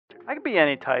I could be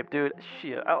any type, dude.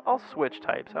 Shit, I'll switch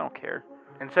types. I don't care.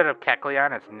 Instead of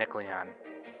Kecleon, it's Nickelodeon.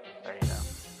 There you go.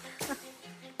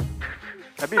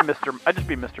 I'd just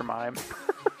be Mr. Mime.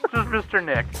 Just Mr.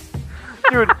 Nick.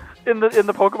 Dude, in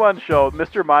the Pokemon show,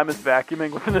 Mr. Mime is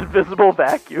vacuuming with an invisible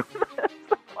vacuum.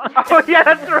 Oh yeah,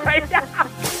 that's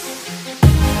right.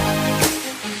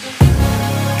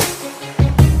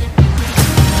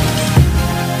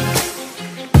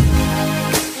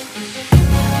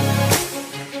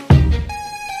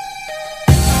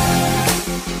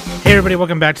 Hey everybody,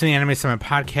 welcome back to the Anime Summit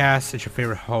Podcast. It's your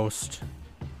favorite host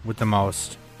with the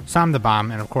most, Sam the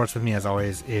Bomb, and of course with me as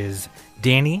always is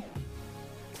Danny.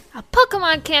 A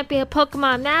Pokemon can't be a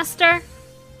Pokemon master.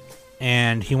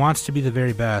 And he wants to be the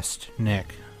very best,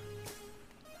 Nick.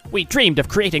 We dreamed of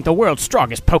creating the world's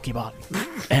strongest Pokemon,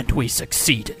 and we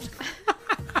succeeded.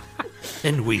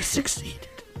 And we succeeded.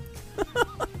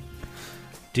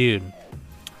 Dude,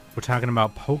 we're talking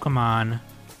about Pokemon,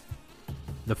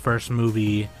 the first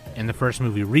movie, and the first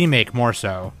movie remake more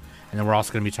so. And then we're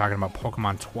also going to be talking about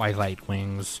Pokemon Twilight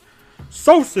Wings.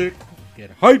 So sick!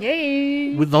 Get hype!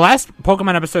 Yay! With the last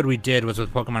Pokemon episode we did was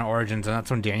with Pokemon Origins, and that's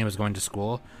when Danny was going to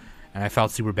school. And I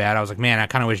felt super bad. I was like, man, I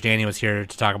kind of wish Danny was here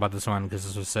to talk about this one because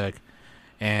this was sick.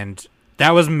 And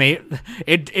that was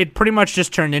it pretty much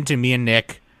just turned into me and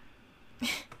Nick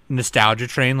nostalgia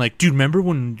train. Like, dude, remember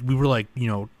when we were like,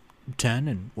 10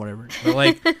 and whatever? But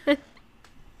like,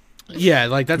 yeah,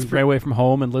 like that's ran away from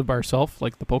home and lived by ourselves,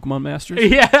 like the Pokemon Masters.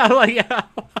 Yeah, like yeah.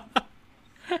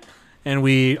 And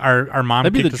our mom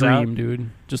That'd be the kicked us out. dream, dude.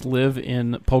 Just live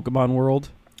in Pokemon world.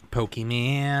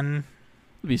 Pokemon.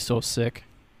 It'd be so sick.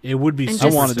 It would be And so I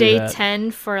just wanna do stay that. 10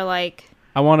 for like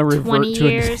I want to revert 20 to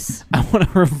years. I want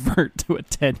to revert to a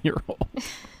 10-year-old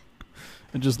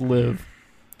and just live.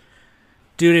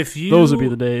 Dude, Those would be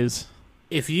the days.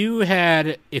 If you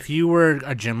were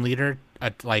a gym leader,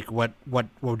 like what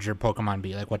would your Pokemon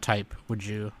be? Like what type would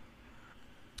you?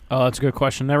 Oh, that's a good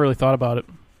question. Never really thought about it.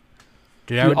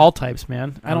 Dude, All types,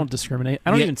 man. I don't discriminate. I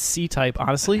don't Yeah. even see type,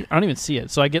 honestly. I don't even see it.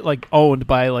 So I get like owned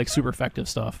by like super effective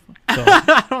stuff. So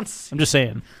I don't. I'm just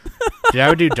saying. Dude, I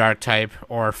would do dark type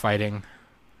or fighting.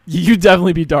 You'd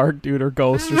definitely be dark, dude, or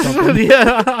ghost or something.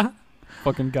 Yeah.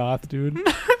 Fucking goth, dude.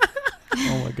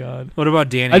 Oh my god. What about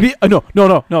Danny? I'd be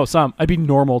no, Sam. I'd be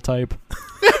normal type.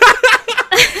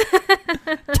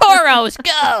 Tauros,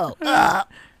 go!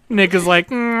 Nick is like,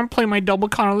 play my double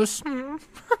colorless.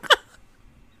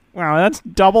 Wow, that's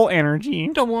double energy.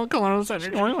 Double colorless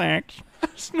energy. Snorlax.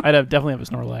 definitely have a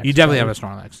Snorlax. You definitely have a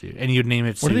Snorlax, dude, and you'd name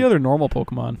it. What are the other normal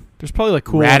Pokemon? There's probably like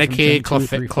cool ones from Raticate, Gen 2,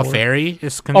 3, 4. Clefairy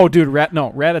is. Oh, dude,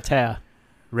 Rattata.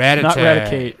 Rattata. Not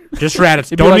Raticate. Just Rattata. It'd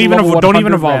be Don't like even level don't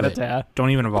even 100 evolve it. Rattata.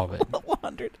 Don't even evolve it.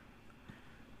 100.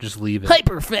 Just leave it.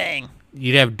 Hyperfang.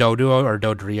 You'd have Doduo or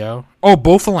Dodrio. Oh,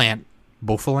 Bofalant.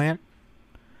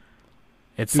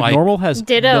 It's Dude, like normal has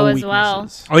Ditto no as well.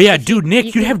 weaknesses. Oh yeah, dude, Nick, you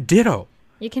you'd can- have Ditto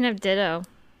You can have Ditto.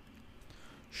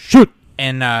 Shoot.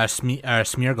 and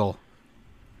Smeargle.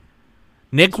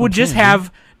 Nick would I'm just saying,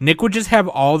 have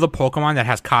all the Pokemon that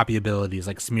has copy abilities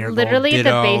like Smeargle, Literally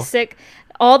Ditto. the basic,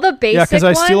 all the basic. Yeah, 'cause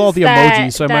I steal all the ones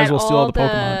emojis, so I might as well steal all the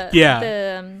Pokemon.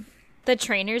 Yeah. The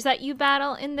trainers that you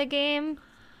battle in the game,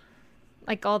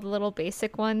 like all the little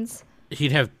basic ones.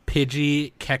 He'd have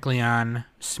Pidgey, Kecleon,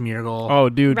 Smeargle, Oh,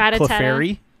 dude, Rattata.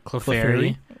 Clefairy.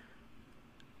 Clefairy.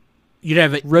 You'd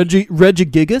have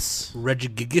Regigigas.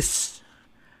 Regigigas.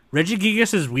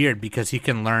 Regigigas is weird because he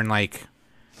can learn like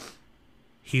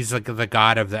he's like the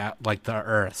god of the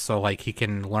earth, so like he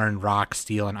can learn rock,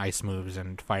 steel, and ice moves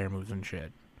and fire moves and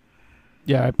shit.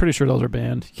 Yeah, I'm pretty sure those are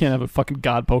banned. You can't have a fucking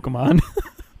god Pokemon.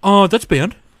 Oh, that's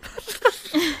banned.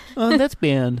 Oh, that's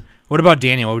banned. What about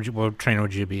Danny? What trainer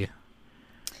would you be?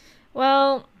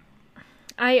 Well,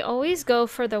 I always go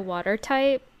for the water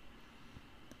type.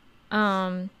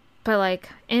 But like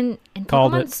in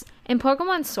Called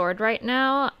Pokemon Sword right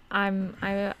now,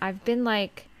 I've been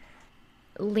like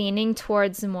leaning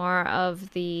towards more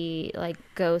of the like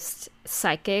ghost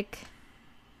psychic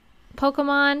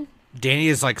Pokemon. Danny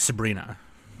is like Sabrina.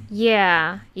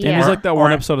 Yeah. And he's like that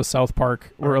one Or- episode of South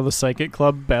Park where the Psychic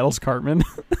Club battles Cartman.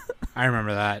 I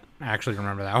remember that. I actually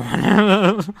remember that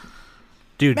one.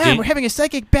 Dude, having a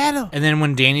psychic battle. and then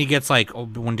when Danny gets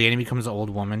when Danny becomes an old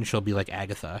woman, she'll be like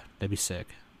Agatha. That'd be sick.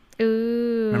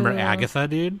 Ooh. Remember Agatha,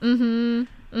 dude?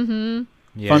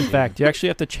 Yeah, Fun dude. fact: you actually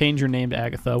have to change your name to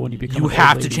Agatha when you become. You an old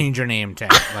have to lady. change your name to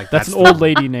like That's an old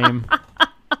lady name.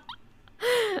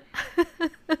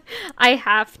 I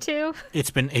have to.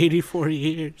 It's been 84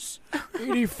 years.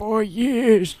 84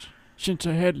 years since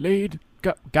I had laid.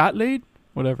 Got laid?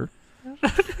 Whatever.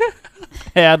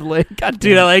 Hadley. God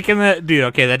Dude, I damn. like in the dude.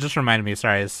 Okay, that just reminded me.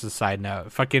 Sorry, it's a side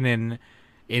note. Fucking in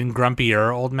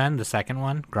Grumpier Old Men, the second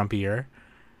one, Grumpier,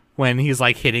 when he's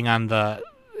like hitting on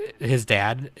his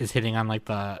dad is hitting on like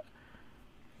the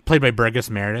played by Burgess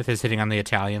Meredith is hitting on the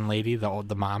Italian lady,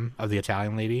 the mom of the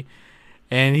Italian lady,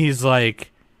 and he's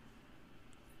like,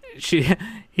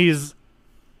 he's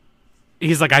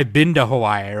like, I've been to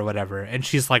Hawaii or whatever, and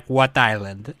she's like, what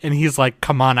island? And he's like,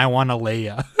 come on, I want to lay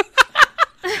ya.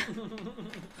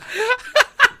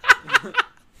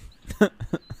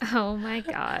 Oh my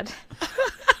god.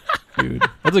 Dude,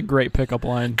 that's a great pickup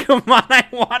line. Come on, I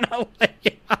want to lay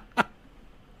ya.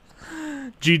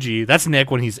 GG. That's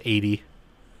Nick when he's 80.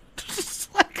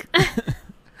 Just like,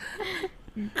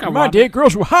 come My on, day,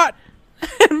 girls were hot.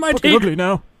 my Fucking dick. ugly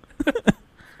now.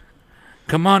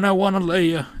 Come on, I want to lay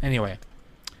ya. Anyway,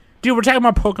 dude, we're talking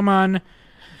about Pokemon,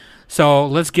 so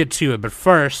let's get to it. But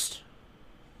first,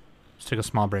 let's take a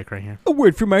small break right here. A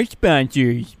word from our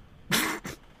sponsors.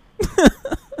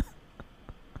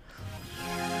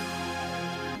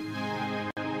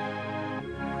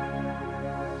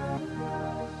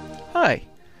 Hi,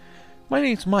 my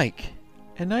name's Mike,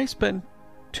 and I spend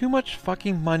too much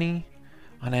fucking money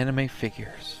on anime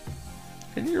figures.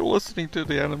 And you're listening to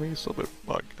the Anime Summit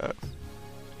podcast.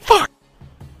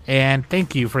 And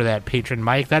thank you for that, Patron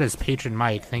Mike. That is Patron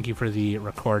Mike. Thank you for the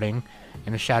recording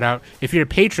and a shout out. If you're a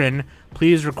patron,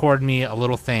 please record me a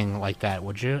little thing like that,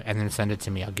 would you? And then send it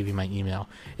to me. I'll give you my email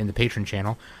in the Patron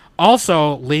channel.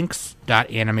 Also,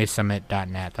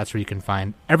 links.animesummit.net. That's where you can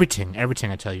find everything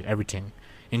I tell you, everything.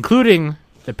 Including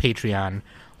the Patreon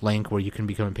link where you can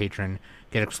become a patron,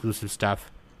 get exclusive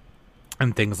stuff,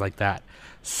 and things like that.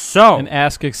 So, And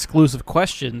ask exclusive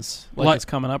questions like it's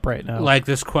coming up right now. like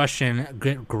this question,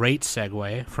 great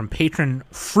segue from patron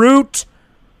Fruit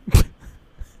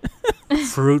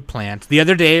Fruit Plant. The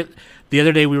other day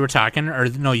we were talking, or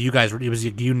no, you guys were. It was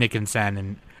you, Nick, and Sen,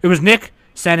 and it was Nick,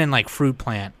 Sen, and like Fruit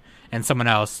Plant, and someone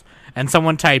else, and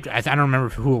someone typed. I don't remember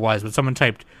who it was, but someone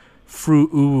typed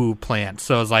Fruit Ooh Plant.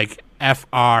 So it was like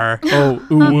FR. oh,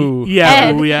 ooh. Yeah,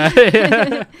 Ed. ooh,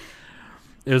 yeah.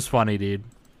 It was funny, dude.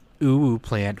 Ooh,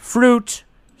 Plant. Fruit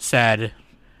said,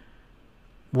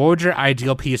 what would your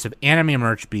ideal piece of anime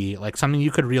merch be? Like something you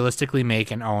could realistically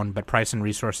make and own, but price and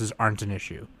resources aren't an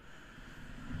issue.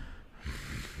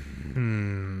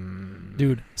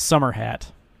 Dude, summer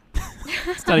hat.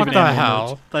 It's not What even the anime hell?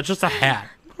 merch. That's just a hat.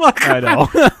 I know.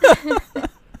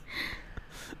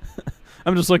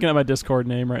 I'm just looking at my Discord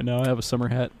name right now. I have a summer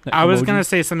hat. I was emoji. going to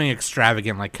say something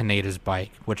extravagant like Kaneda's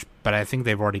bike, but I think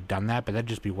they've already done that, but that'd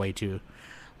just be way too...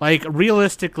 Like,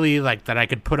 realistically, like, that I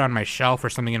could put on my shelf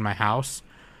or something in my house,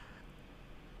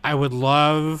 I would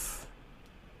love,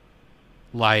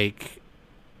 like,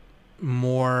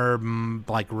 more,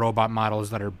 like, robot models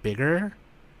that are bigger.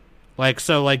 Like,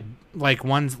 so, like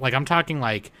ones, like, I'm talking,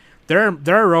 like, there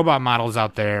are robot models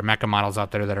out there, mecha models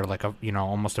out there that are, like,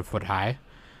 almost a foot high.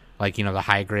 Like, the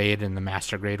high grade and the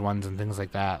master grade ones and things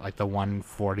like that. Like, the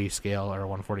 140 scale or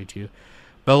 142.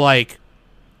 But, like...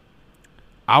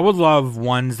 I would love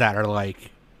ones that are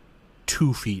like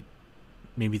 2 feet,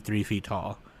 maybe 3 feet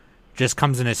tall. Just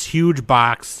comes in this huge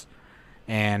box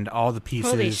and all the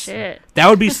pieces. Holy shit. That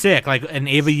would be sick. Like an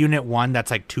Ava Unit 1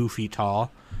 that's like 2 feet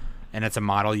tall and it's a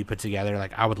model you put together.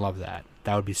 Like I would love that.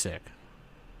 That would be sick.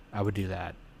 I would do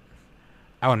that.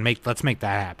 Let's make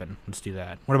that happen. Let's do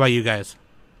that. What about you guys?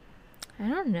 I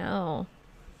don't know.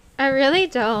 I really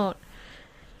don't.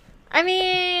 I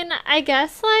mean, I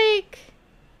guess like...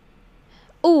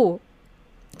 Ooh,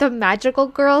 the Magical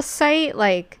Girl site,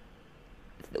 like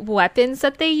weapons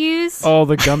that they use. Oh,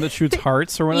 the gun that shoots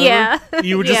hearts or whatever? Yeah.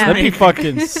 You would just Yeah. That'd be make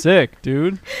fucking sick,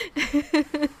 dude.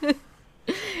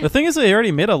 The thing is, they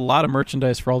already made a lot of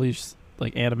merchandise for all these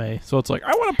like anime, so it's like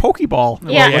I want a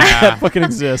Pokeball. Yeah. That fucking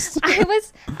exists.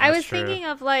 I was true. thinking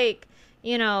of like,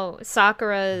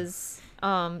 Sakura's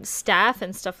staff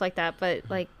and stuff like that, but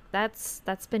like that's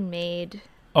been made.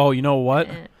 Oh, you know what?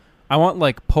 eh. I want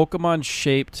like Pokemon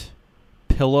shaped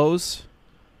pillows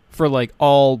for like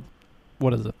all.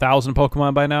 What is it? 1,000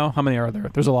 Pokemon by now? How many are there?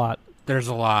 There's a lot. There's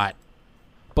a lot.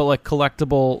 But like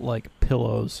collectible like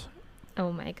pillows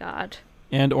Oh my god.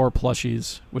 and or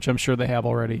plushies, which I'm sure they have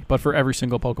already. But for every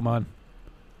single Pokemon,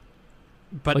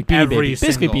 But like Beanie every Babies,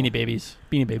 basically single.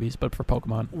 Beanie Babies, but for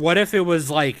Pokemon. What if it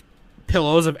was like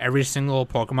pillows of every single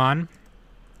Pokemon,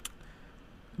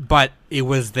 but it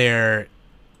was their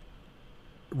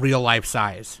real life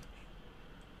size?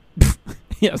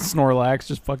 Yeah, Snorlax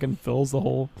just fucking fills the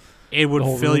whole. It would The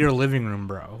whole fill room. your living room,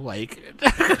 bro. Like,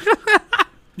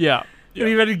 Yeah. if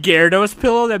you had a Gyarados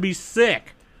pillow, that'd be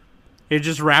sick. It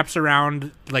just wraps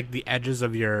around like the edges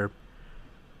of your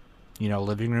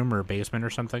living room or basement or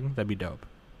something. That'd be dope.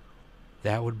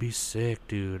 That would be sick,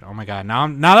 dude. Oh my god. Now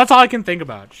that's all I can think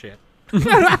about. Shit.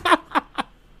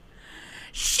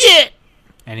 Shit.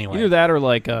 Anyway. Either that or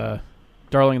like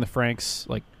Darling in the Franxx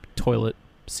like toilet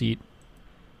seat,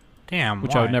 Damn.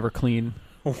 which why? I would never clean.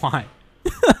 Why?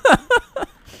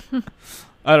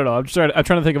 I don't know. I'm trying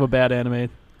to think of a bad anime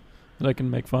that I can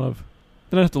make fun of.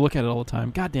 Then I have to look at it all the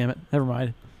time. God damn it. Never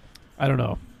mind. I don't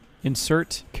know.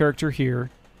 Insert character here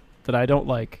that I don't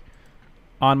like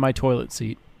on my toilet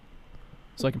seat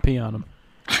so I can pee on him.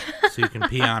 So you can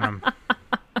pee on them.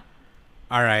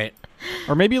 All right.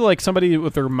 Or maybe like somebody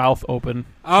with their mouth open.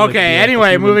 so they can Okay. be, like, a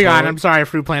anyway, human moving on. toilet. I'm sorry,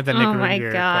 Fruit Plant. That Oh Nick my ruined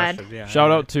your God. question. Yeah,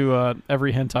 Shout all out to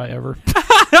every hentai ever.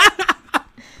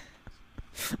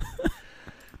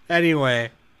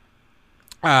 Anyway,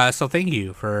 so thank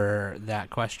you for that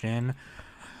question.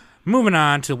 Moving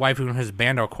on to waifu and his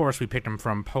bando. Of course, we picked him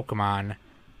from Pokemon.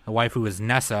 The waifu is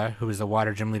Nessa, who is the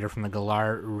water gym leader from the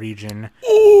Galar region.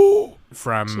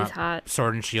 From She's hot.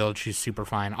 Sword and Shield. She's super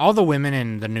fine. All the women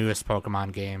in the newest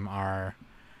Pokemon game are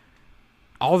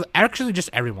actually just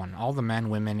everyone. All the men,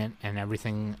 women, and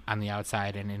everything on the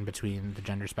outside and in between the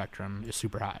gender spectrum is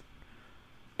super hot.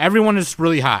 Everyone is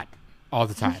really hot all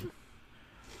the time.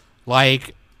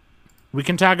 Like, we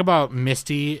can talk about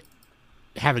Misty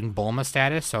having Bulma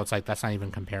status, so it's like that's not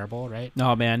even comparable, right?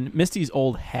 No, man. Misty's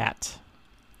old hat.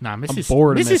 Nah, Misty's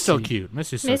bored of Misty's still Misty. cute.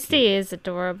 Misty's so Misty cute. is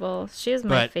adorable. She is my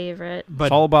But- favorite. But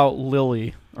It's all about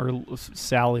Lily or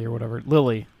Sally or whatever.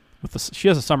 Lily with she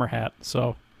has a summer hat,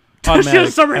 so she has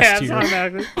automatic summer S hats tier.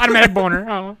 automatically. Automatic boner.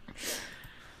 Oh.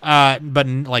 But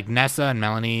like Nessa and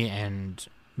Melanie and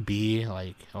B,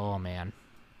 like, oh man.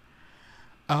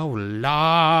 Oh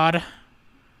lord.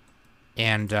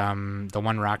 And the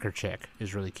one rocker chick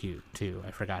is really cute too. I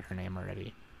forgot her name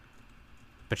already.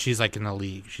 But she's like in the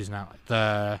league. She's not like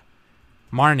the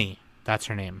Marnie. That's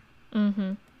her name.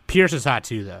 Mm-hmm. Pierce is hot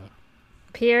too, though.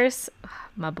 Pierce,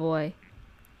 my boy.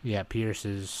 Yeah, Pierce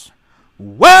is.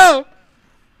 Whoa!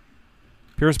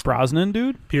 Pierce Brosnan,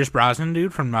 dude. Pierce Brosnan,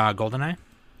 dude from GoldenEye.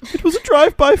 It was a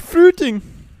drive-by fruiting.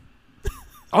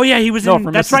 Oh yeah, he was No, in.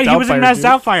 from That's Mrs. right. He was in Doubtfire, Mass dude.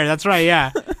 Doubtfire. That's right.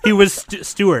 Yeah, he was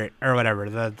Stuart or whatever.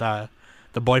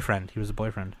 The boyfriend. He was a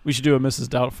boyfriend. We should do a Mrs.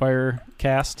 Doubtfire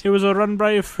cast. It was a run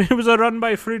by. It was a run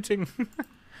by fruiting.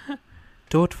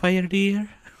 Doubtfire, dear.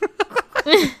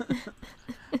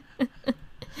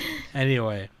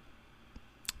 Anyway,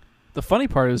 The funny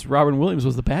part is Robin Williams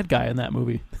was the bad guy in that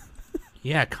movie.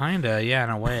 yeah, kinda. Yeah, in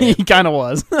a way. He kind of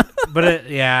was. But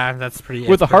yeah, that's pretty.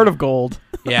 With a heart of gold.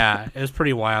 Yeah, it was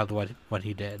pretty wild what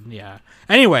he did. Yeah.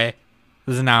 Anyway,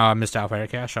 this is now a Miss Doubtfire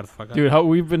cast. Shut the fuck up. Dude,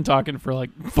 we've been talking for like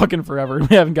fucking forever.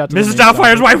 We haven't got to the Mrs. main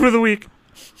Doubtfire's topic. wife of the week.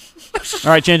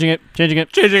 All right, changing it. Changing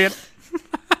it.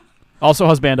 Also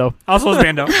husbando. Also his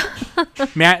bando.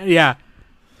 Matt, yeah.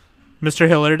 Mr.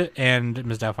 Hillard and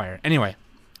Ms. Doubtfire. Anyway,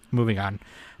 moving on.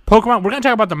 Pokemon, we're going to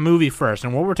talk about the movie first.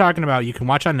 And what we're talking about, you can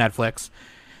watch on Netflix.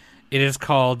 It is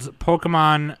called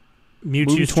Pokemon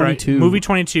Movie 22. Movie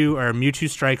 22 or Mewtwo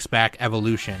Strikes Back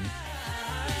Evolution.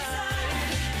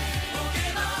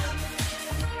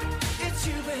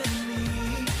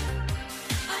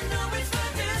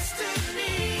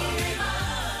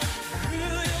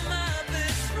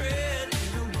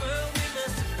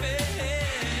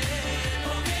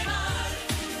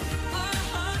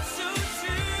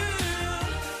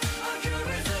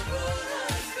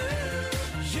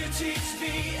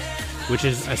 Which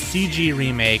is a CG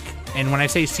remake, and when I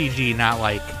say CG, not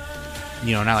like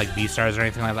Beastars or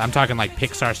anything like that. I'm talking like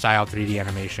Pixar style 3D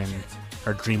animation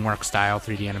or DreamWorks style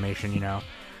 3D animation.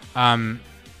 And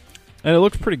it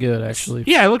looked pretty good, actually.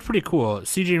 Yeah, it looked pretty cool.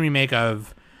 CG remake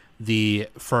of the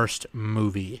first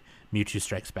movie, Mewtwo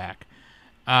Strikes Back,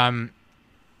 and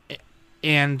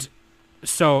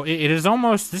so it is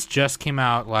almost. This just came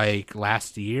out like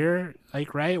last year,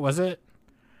 like right? Was it?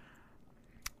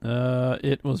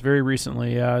 It was very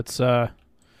recently. Yeah, it's oh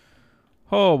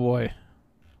boy,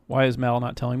 why is Mal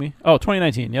not telling me? Oh,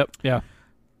 2019. Yep, yeah,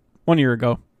 1 year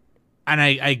ago. And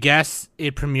I guess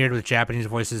it premiered with Japanese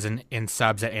voices and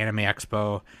subs at Anime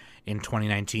Expo in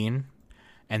 2019,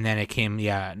 and then it came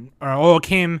it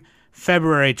came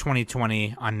February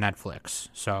 2020 on Netflix.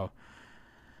 So,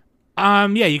 yeah,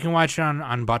 you can watch it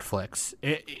on Buttflix.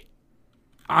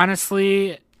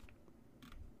 Honestly.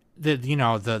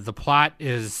 The plot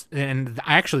is, and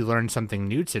I actually learned something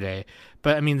new today,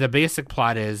 but I mean the basic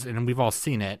plot is, and we've all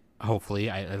seen it,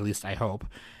 hopefully, at least I hope,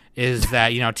 is that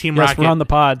Team Yes, Rocket. we're on the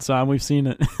pod, Sam. We've seen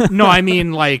it. No, I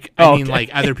mean like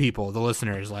Okay. other people, the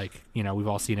listeners, we've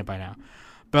all seen it by now,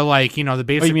 but the Oh,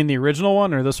 basic, you mean the original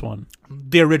one or this one?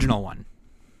 the original one,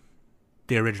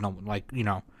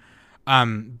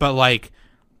 But like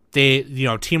they,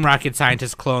 Team Rocket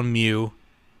scientists clone Mew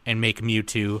and make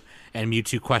Mewtwo, and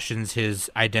Mewtwo questions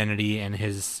his identity and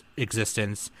his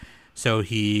existence, so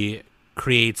he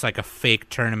creates like a fake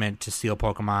tournament to steal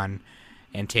Pokemon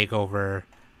and take over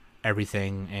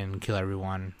everything and kill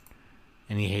everyone,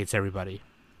 and he hates everybody.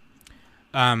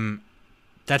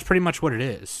 That's pretty much what it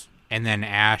is. And then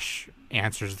Ash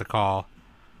answers the call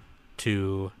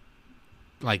to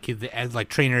like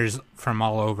trainers from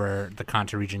all over the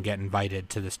Kanto region get invited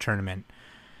to this tournament,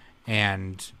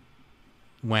 and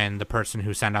when the person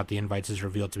who sent out the invites is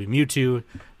revealed to be Mewtwo,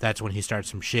 that's when he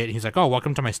starts some shit. He's like, "Oh,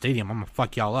 welcome to my stadium. I'm gonna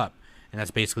fuck y'all up," and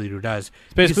that's basically what he does.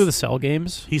 It's basically the Cell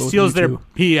games. He steals their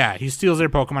he steals their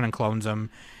Pokemon and clones them,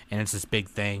 and it's this big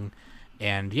thing,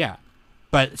 and yeah.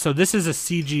 But so this is a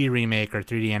CG remake or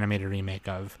 3D animated remake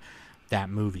of that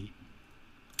movie,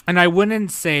 and I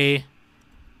wouldn't say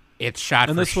it's shot.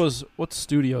 And this was what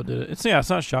studio did it? It's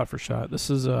not shot for shot.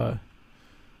 This is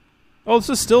this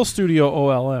is still Studio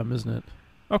OLM, isn't it?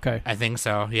 Okay, I think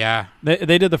so. Yeah,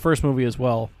 they did the first movie as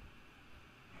well.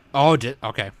 Oh,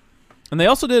 okay. And they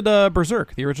also did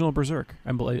Berserk, the original Berserk,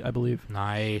 I believe.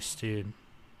 Nice, dude.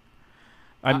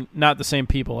 I'm not the same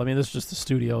people. I mean, this is just the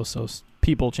studio, so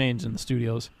people change in the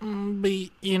studios.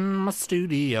 Be in my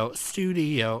studio.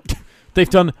 They've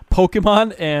done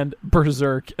Pokemon and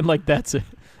Berserk, and like that's it.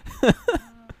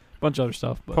 Bunch of other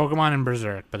stuff. But Pokemon and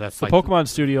Berserk, but that's the like Pokemon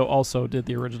studio also did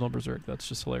the original Berserk. That's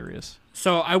just hilarious.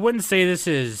 So I wouldn't say this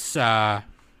is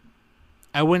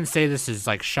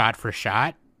like shot for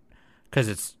shot,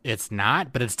 because it's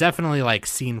not, but it's definitely like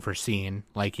scene for scene.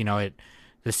 Like,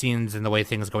 the scenes and the way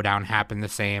things go down happen the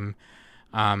same,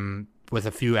 with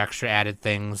a few extra added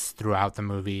things throughout the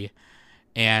movie.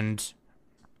 And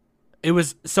it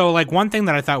was so like one thing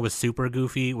that I thought was super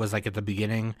goofy was like at the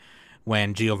beginning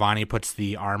when Giovanni puts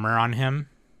the armor on him.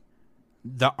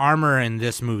 The armor in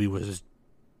this movie was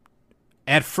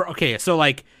okay, so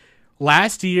like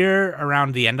last year,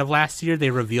 around the end of last year,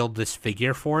 they revealed this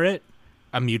figure for it,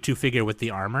 a Mewtwo figure with the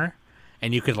armor,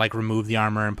 and you could like remove the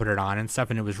armor and put it on and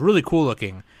stuff, and it was really cool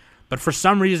looking. But for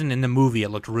some reason in the movie, it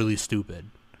looked really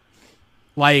stupid.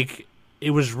 Like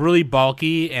it was really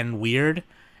bulky and weird.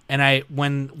 And are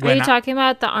you talking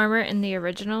about the armor in the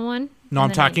original one? No,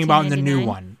 I'm talking about in the new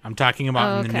one. I'm talking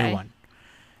about in the new one.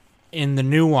 In the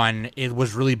new one, it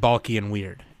was really bulky and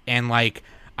weird. And like,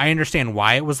 I understand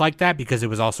why it was like that, because it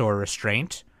was also a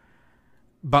restraint.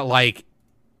 But like,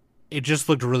 it just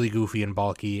looked really goofy and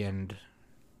bulky, and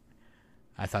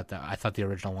I thought the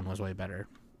original one was way better.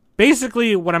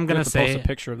 Basically, what I'm gonna say. Post a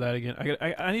picture of that again.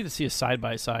 I need to see a side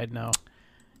by side now.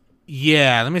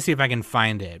 Yeah, let me see if I can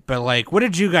find it. But like, what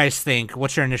did you guys think?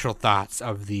 What's your initial thoughts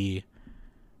of the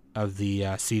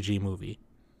CG movie,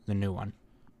 the new one?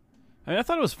 I mean, I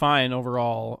thought it was fine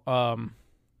overall.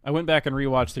 I went back and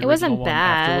rewatched the original one. It wasn't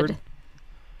bad. Afterward.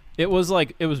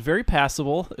 It was very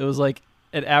passable. It was like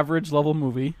an average level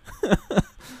movie.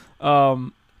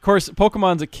 Of course,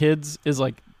 Pokemon's is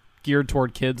like geared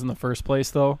toward kids in the first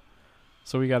place, though,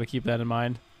 so we got to keep that in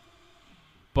mind.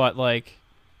 But like,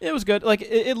 it was good. Like,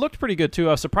 it looked pretty good too.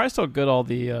 I was surprised how good all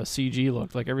the CG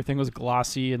looked. Like everything was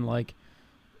glossy and like,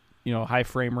 high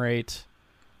frame rate.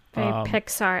 Very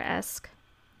Pixar-esque.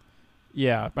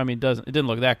 Yeah, I mean, it didn't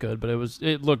look that good, but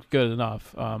it looked good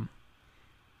enough.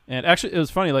 And actually, it was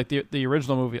funny. Like the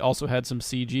original movie also had some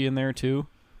CG in there too,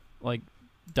 like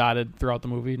dotted throughout the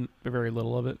movie, very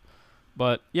little of it.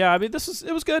 But yeah, I mean,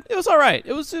 it was good. It was all right.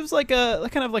 It was like a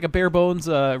kind of like a bare bones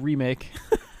remake.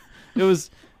 It was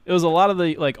a lot of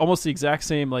the like almost the exact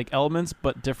same like elements,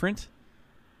 but different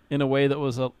in a way that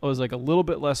was like a little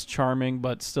bit less charming,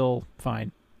 but still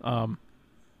fine.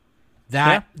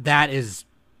 That is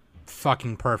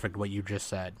fucking perfect what you just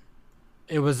said.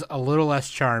 It was a little less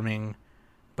charming,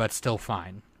 but still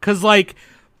fine. Because like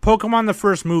Pokemon the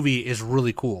first movie is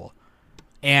really cool.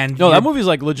 And that movie's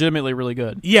like legitimately really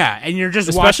good. Yeah, and you're just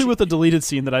especially with the deleted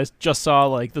scene that I just saw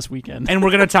like this weekend. And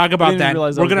we're gonna talk about that.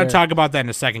 We're gonna talk about that in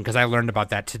a second because I learned about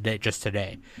that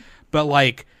today. But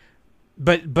like,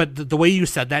 but the way you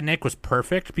said that, Nick, was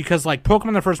perfect because like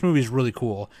Pokemon the first movie is really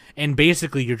cool, and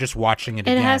basically you're just watching it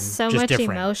again. It has so much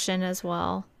different emotion as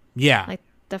well. Yeah, like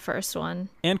the first one.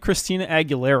 And Christina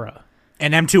Aguilera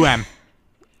and M2M.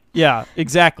 Yeah,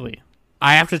 exactly.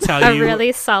 I have to tell you, a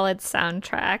really solid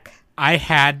soundtrack. I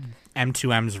had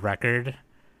M2M's record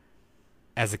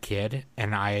as a kid,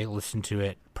 and I listened to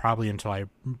it probably until I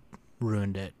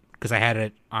ruined it because I had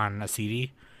it on a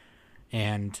CD.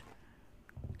 And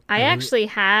I actually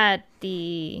had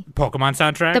the Pokemon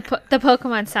soundtrack. The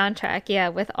Pokemon soundtrack, yeah,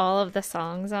 with all of the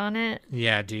songs on it.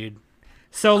 Yeah, dude.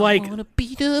 So like, I wanna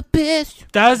be the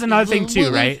best. That was another thing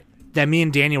too, right? that me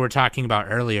and Danny were talking about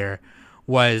earlier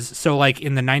was, so like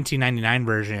in the 1999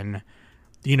 version,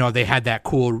 you know, they had that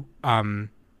cool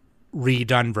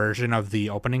redone version of the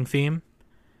opening theme.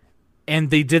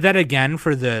 And they did that again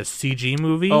for the CG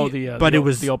movie. But it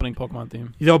was the opening Pokemon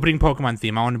theme. The opening Pokemon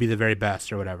theme. I want to be the very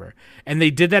best or whatever. And they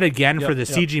did that again for the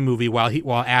CG movie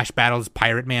while Ash battles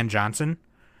Pirate Man Johnson.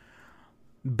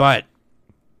 But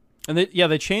and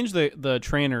they changed the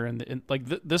trainer and like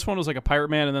this one was like a Pirate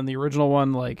Man, and then the original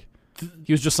one like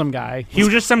he was just some guy. He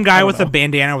was just some guy with a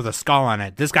bandana with a skull on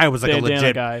it. This guy was like bandana a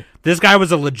legit guy. This guy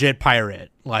was a legit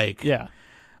pirate. Like yeah.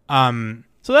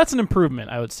 So that's an improvement,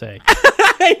 I would say.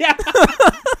 yeah.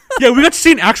 Yeah, we got to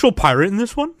see an actual pirate in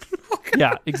this one.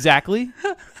 Yeah, exactly.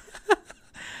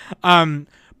 But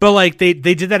like they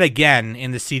did that again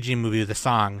in the CG movie with the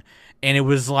song, and it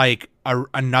was like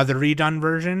another redone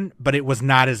version, but it was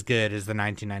not as good as the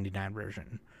 1999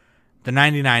 version. The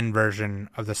 99 version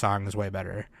of the song is way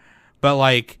better. But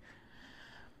like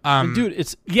dude,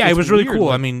 it was really weird, cool.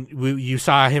 like, I mean, you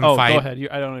saw him oh, fight. go ahead.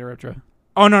 I don't interrupt you.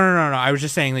 Oh, no. I was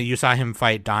just saying that you saw him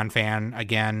fight Donphan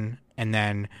again, and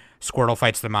then Squirtle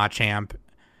fights the Machamp,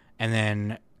 and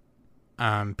then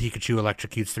Pikachu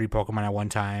electrocutes 3 Pokemon at one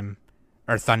time,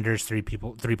 or thunders 3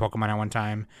 Pokemon at one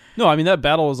time. No, I mean, that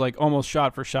battle was like almost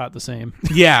shot for shot the same.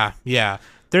 Yeah.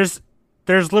 There's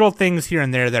little things here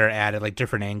and there that are added, like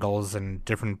different angles and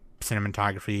different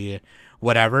cinematography,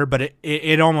 whatever, but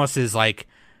it almost is like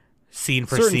scene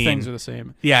for certain scene. Things are the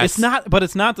same. Yeah, it's not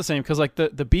the same because like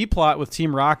the B plot with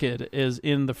Team Rocket is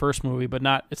in the first movie, but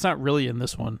it's not really in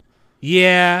this one.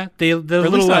 Yeah, they're a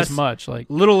little less much, like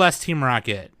little less Team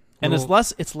Rocket, and it's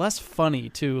less funny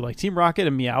too. Like Team Rocket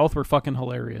and Meowth were fucking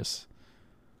hilarious.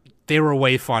 They were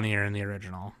way funnier in the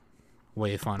original,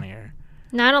 way funnier.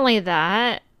 Not only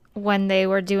that, when they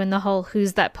were doing the whole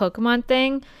 "Who's that Pokemon"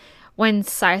 thing. When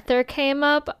Scyther came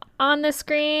up on the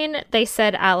screen, they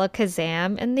said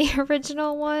Alakazam in the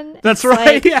original one. That's It's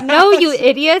right. Like, yeah. No, you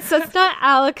idiots. That's not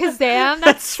Alakazam.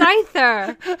 That's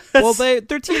Scyther. Well,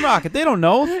 they're Team Rocket. They don't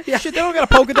know. Yeah. Shit, they don't got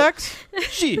a Pokedex.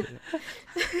 Shit.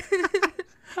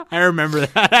 I remember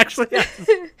that, actually.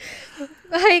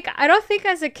 Like, I don't think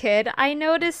as a kid I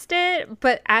noticed it,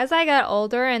 but as I got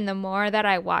older and the more that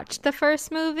I watched the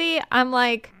first movie, I'm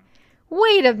like,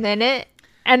 wait a minute.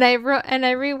 And I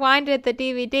rewinded the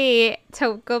DVD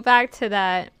to go back to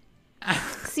that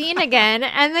scene again,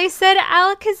 and they said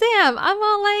Alakazam. I'm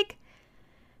all like,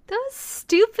 those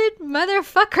stupid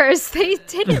motherfuckers, they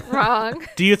did it wrong.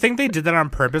 Do you think they did that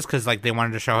on purpose because like they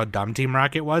wanted to show how dumb Team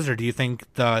Rocket was, or do you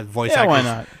think the voice actors? Why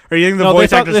not? Or you think the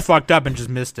voice actors fucked up and just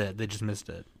missed it? They just missed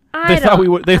it. They thought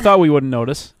we wouldn't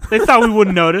notice. They thought we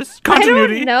wouldn't notice.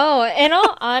 Continuity. I don't know. In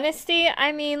all honesty,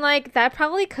 I mean, like, that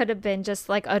probably could have been just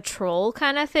like a troll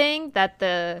kind of thing that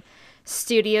the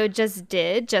studio just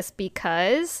did just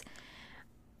because.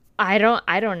 I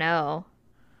don't know.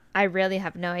 I really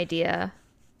have no idea.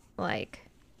 Like,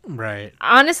 right.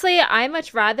 Honestly, I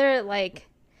much rather like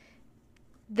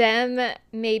them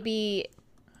maybe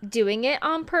doing it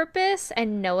on purpose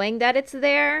and knowing that it's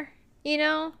there, you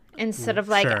know? Instead of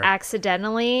like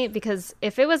accidentally, because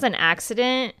if it was an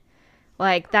accident,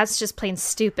 like that's just plain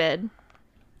stupid.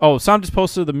 Oh, Sam just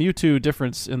posted the Mewtwo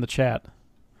difference in the chat.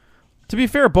 To be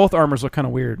fair, both armors look kind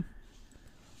of weird,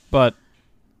 but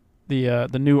the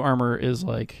new armor is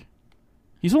like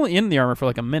he's only in the armor for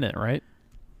like a minute, right?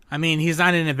 I mean, he's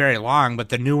not in it very long, but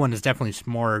the new one is definitely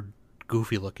more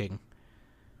goofy looking.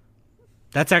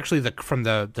 That's actually from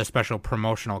the special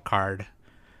promotional card.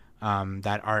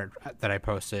 That art that I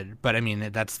posted, but I mean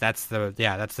that's the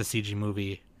CG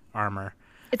movie armor.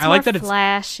 It's more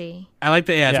flashy. I like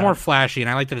that. Yeah, it's more flashy, and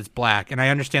I like that it's black. And I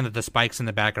understand that the spikes in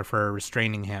the back are for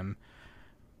restraining him,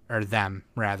 or them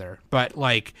rather. But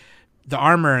like the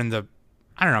armor and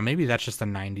I don't know. Maybe that's just the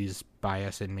 '90s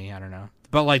bias in me. I don't know.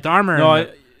 But like the armor. No,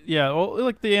 well,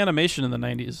 like the animation in the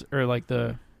 '90s, or like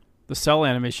the cell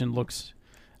animation looks.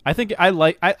 I think I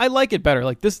like it better.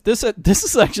 Like this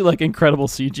is actually like incredible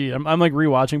CG. I'm like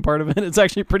rewatching part of it. It's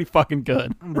actually pretty fucking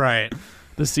good. Right.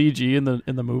 The CG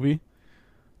in the movie,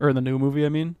 or in the new movie, I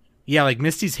mean. Yeah, like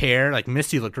Misty's hair. Like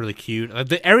Misty looked really cute.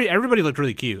 Like everybody looked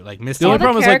really cute. Like Misty. The only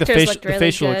problem is like the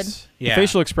facial the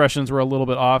facial expressions were a little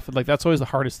bit off. Like that's always the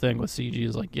hardest thing with CG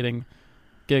is like getting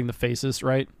the faces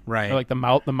right. Right. Or like the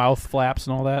mouth flaps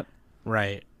and all that.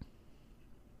 Right.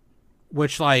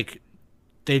 Which like.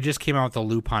 They just came out with the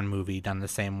Lupin movie done the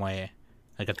same way,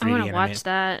 like a 3D I want to animation. watch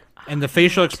that. And the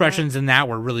facial expressions in that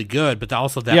were really good, but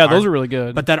also that those are really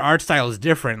good. But that art style is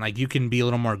different. Like you can be a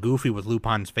little more goofy with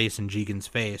Lupin's face and Jigen's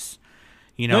face.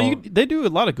 You know, they do a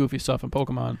lot of goofy stuff in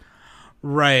Pokemon.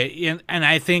 Right, and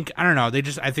I think I don't know.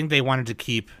 I think they wanted to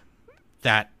keep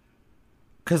that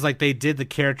because like they did the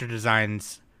character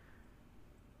designs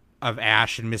of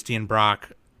Ash and Misty and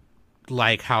Brock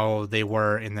like how they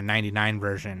were in the 99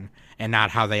 version and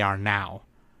not how they are now,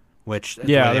 which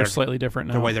they're slightly different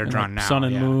now. The way they're and, drawn like, now, Sun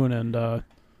and Moon and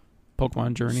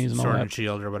Pokemon Journeys and all Sword that. and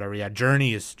Shield or whatever. Yeah,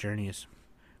 Journeys.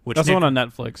 Which That's Nick, the one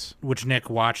on Netflix. which Nick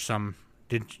watched some.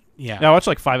 Yeah, I watched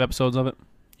like 5 episodes of it.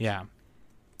 Yeah.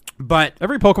 But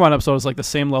every Pokemon episode is like the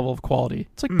same level of quality.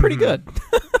 It's like pretty good.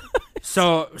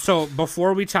 So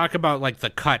before we talk about like the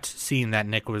cut scene that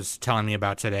Nick was telling me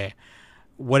about today,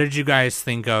 what did you guys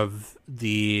think of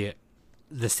the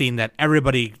scene that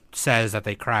everybody says that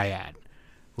they cry at,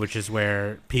 which is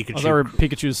where Pikachu where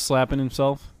Pikachu's slapping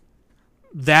himself?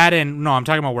 That and no, I'm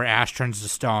talking about where Ash turns to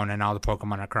stone and all the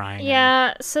Pokemon are crying.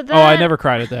 Yeah, so that... Oh, I never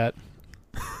cried at that.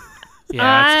 Yeah,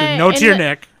 that's good. No tear,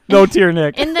 Nick. No tear,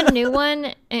 Nick. In the new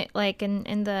one, like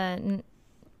in the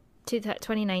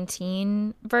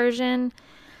 2019 version,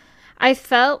 I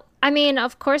felt, I mean,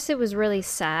 of course it was really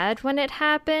sad when it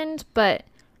happened, but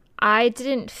I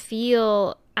didn't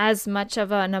feel as much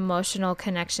of an emotional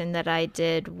connection that I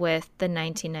did with the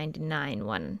 1999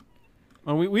 one.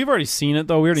 Well, we've already seen it,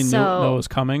 though. We already know it was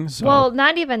coming. So. Well,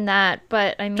 not even that,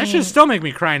 but I mean... That should still make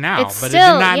me cry now, but still, it did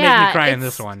not make me cry in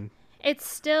this one. It's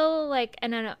still like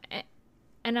an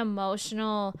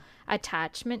emotional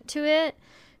attachment to it.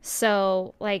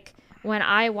 So, like, when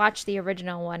I watch the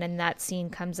original one and that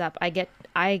scene comes up,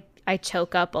 I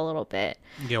choke up a little bit.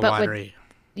 You get watery.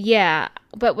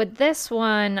 But with this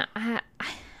one,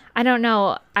 I don't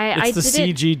know. It's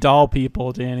the CG doll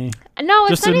people, Danny. No,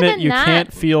 it's just not admit even you that.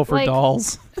 Can't feel for like,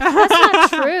 dolls. That's not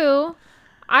true.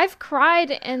 I've cried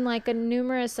in like a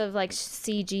numerous of like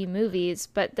CG movies,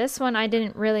 but this one I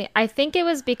didn't really. I think it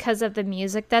was because of the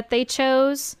music that they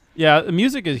chose. Yeah, the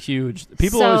music is huge.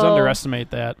 People always underestimate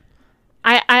that.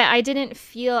 I didn't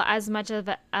feel as much of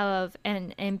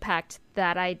an impact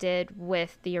that I did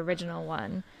with the original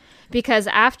one. Because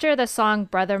after the song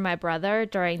 "Brother, My Brother"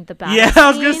 during the battle I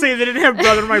was gonna say they didn't have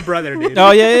 "Brother, My Brother," dude.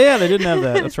 Oh yeah, they didn't have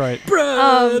that. That's right.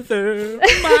 Brother,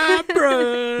 my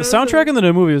brother. The soundtrack in the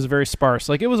new movie was very sparse.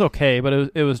 Like it was okay,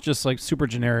 but it was just like super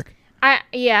generic.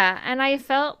 And I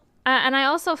felt, and I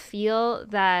also feel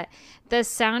that the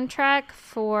soundtrack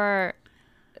for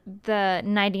the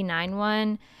 99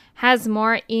 one has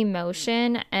more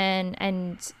emotion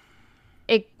and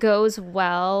it goes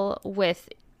well with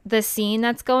the scene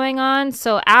that's going on.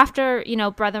 So after,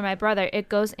 Brother, My Brother, it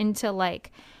goes into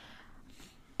like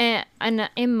an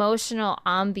emotional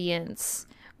ambience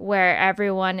where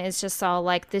everyone is just all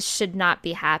like, this should not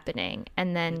be happening.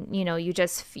 And then, you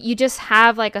just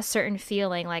have like a certain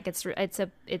feeling, like it's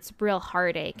real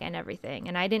heartache and everything.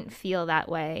 And I didn't feel that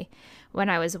way when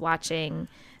I was watching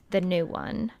the new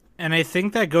one. And I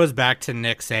think that goes back to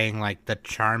Nick saying like the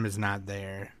charm is not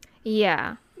there.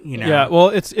 Yeah. Yeah, well,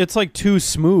 it's like too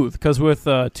smooth because with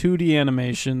 2D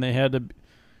animation, they had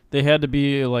to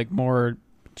be like more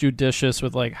judicious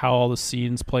with like how all the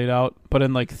scenes played out. But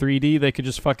in like 3D, they could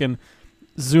just fucking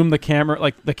zoom the camera,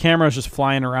 like the camera is just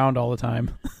flying around all the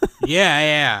time.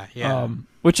 Yeah.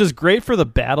 Which is great for the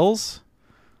battles.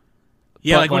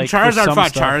 Yeah, like when Charizard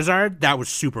fought Charizard, that was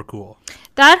super cool.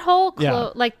 That whole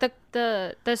like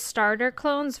the starter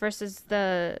clones versus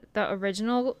the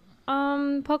original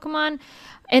Pokemon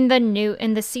in the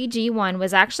CG one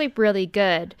was actually really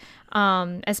good,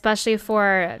 especially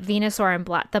for Venusaur and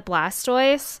the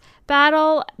Blastoise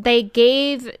battle. They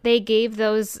gave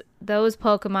those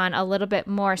Pokemon a little bit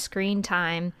more screen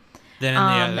time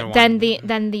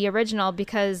than the original,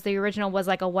 because the original was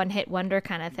like a one-hit wonder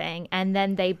kind of thing, and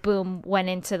then they went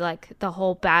into like the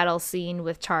whole battle scene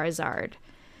with Charizard.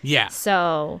 Yeah.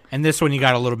 So. And this one you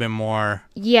got a little bit more.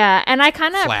 Yeah, and I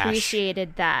kind of Flash.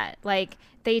 appreciated that. Like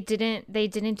they didn't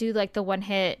do like the one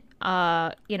hit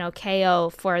KO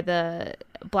for the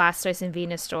Blastoise and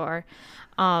Venusaur.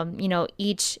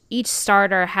 Each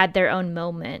starter had their own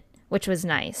moment, which was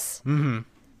nice.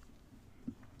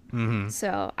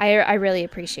 So I really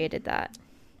appreciated that.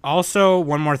 Also,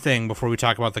 one more thing before we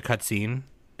talk about the cutscene.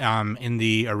 In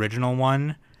the original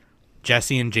one,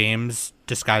 Jesse and James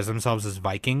disguise themselves as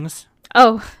Vikings.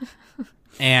 Oh.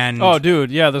 And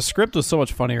dude, yeah, the script was so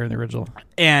much funnier in the original.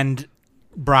 And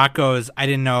Brock goes, I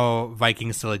didn't know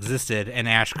Vikings still existed. And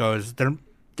Ash goes,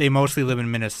 they mostly live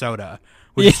in Minnesota,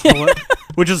 which is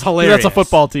hilarious. That's a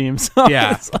football team. So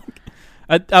yeah.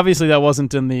 Obviously, that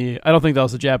wasn't in the... I don't think that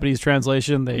was the Japanese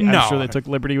translation. I'm sure they took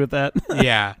liberty with that.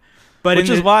 Yeah. But which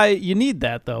is why you need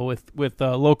that, though, with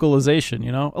localization,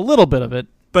 a little bit of it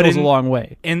goes a long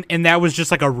way. And that was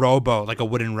just like a rowboat, like a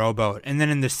wooden rowboat. And then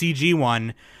in the CG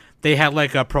one, They had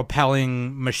like a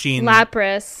propelling machine.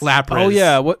 Lapras. Lapras. Oh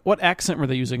yeah, what accent were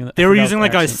they using? They were using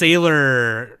like a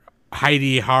sailor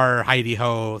Heidi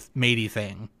Ho matey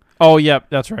thing. Oh yep,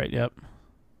 that's right. Yep.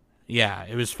 Yeah,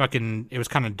 it was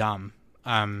kind of dumb.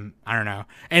 I don't know.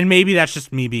 And maybe that's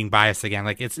just me being biased again.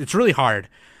 Like it's really hard.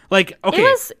 Like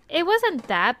okay, It wasn't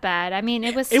that bad. I mean,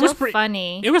 it was still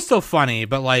funny. It was still funny,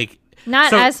 but like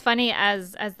not as funny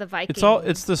as the Viking.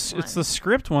 It's the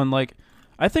script one. Like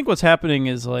I think what's happening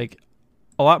is like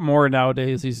a lot more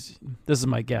nowadays. This is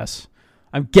my guess.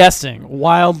 I'm guessing,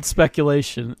 wild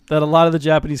speculation, that a lot of the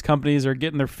Japanese companies are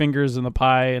getting their fingers in the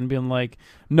pie and being like,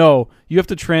 no, you have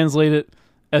to translate it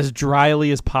as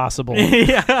dryly as possible.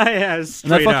 yeah, and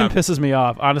that fucking pisses me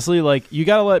off. Honestly, like you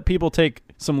got to let people take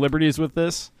some liberties with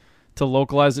this to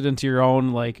localize it into your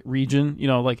own like region. You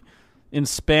know, like in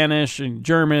Spanish and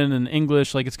German and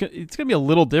English, like it's gonna be a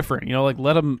little different. You know, like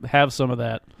let them have some of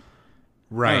that.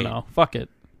 Right. I don't know. Fuck it.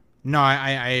 No,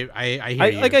 I hear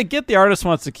you. Like I get the artist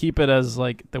wants to keep it as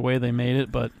like the way they made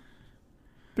it, but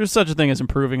there's such a thing as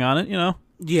improving on it. You know.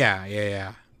 Yeah.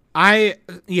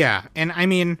 And I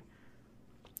mean,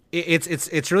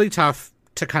 it's really tough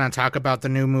to kind of talk about the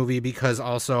new movie because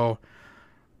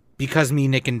me,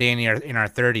 Nick, and Danny are in our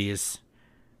 30s,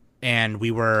 and we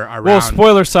were around. Well,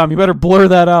 spoiler, Sam. You better blur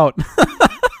that out.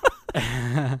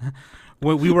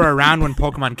 We were around when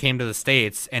Pokemon came to the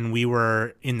States, and we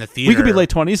were in the theater. We could be late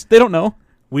 20s. They don't know.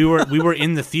 We were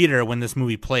in the theater when this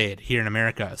movie played here in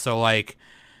America. So like.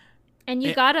 And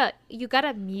you got a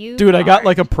Mew. Dude, card. I got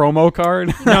like a promo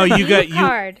card. No, you got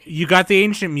card. you got the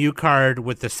Ancient Mew card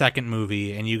with the second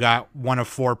movie, and you got one of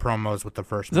 4 promos with the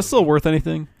first. Is that still worth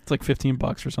anything? It's like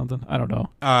 $15 or something. I don't know.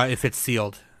 If it's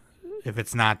sealed, if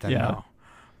it's not, then Yeah. no.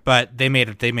 But they made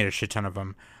a shit ton of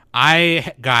them.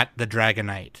 I got the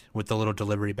Dragonite with the little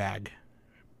delivery bag,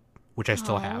 which I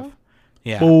still have.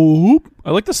 Yeah, Oh,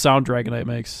 I like the sound Dragonite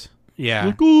makes. yeah.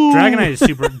 Like, ooh. Dragonite is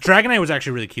super. Dragonite was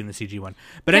actually really cute in the CG one.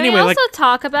 But Can anyway, we like also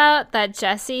talk about that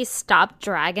Jesse stopped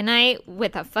Dragonite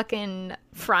with a fucking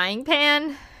frying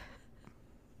pan?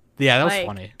 yeah, that was like-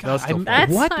 funny. That was still funny.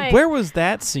 That's What? like- Where was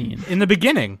that scene? In the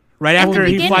beginning, right Oh, after in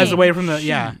he the flies beginning. away from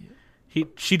the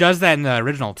she does that in the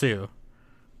original too.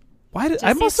 Why did I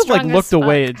Jesse's must have like strong as looked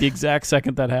away fuck. at the exact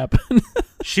second that happened.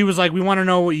 She was like, "We want to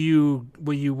know what you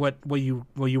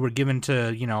were given to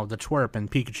the twerp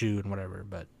and Pikachu and whatever."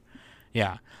 But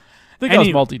yeah. I think I was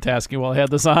multitasking while I had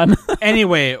this on.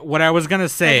 Anyway, what I was gonna That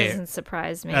say doesn't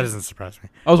surprise me. that doesn't surprise me.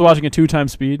 I was watching at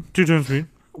 2x speed. 2 times speed.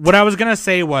 What I was gonna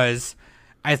say was,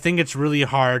 I think it's really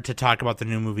hard to talk about the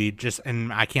new movie.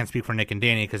 And I can't speak for Nick and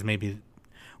Danny because maybe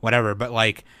whatever. But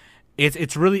like,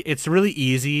 it's really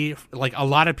easy. Like a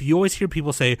lot of you always hear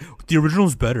people say the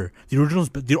original's better.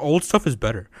 The old stuff is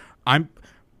better. I'm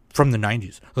from the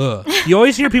 90s. Ugh. You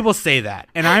always hear people say that,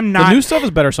 and I'm not. The new stuff is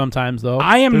better sometimes, though.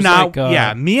 I am There's not.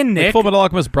 like, Me and like Nick. Full Metal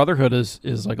Alchemist Brotherhood is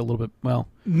like a little bit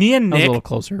Me and that was Nick. a little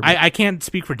closer. but- I can't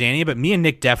speak for Danny, but me and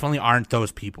Nick definitely aren't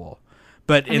those people.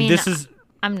 But I mean, this is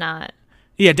I'm not.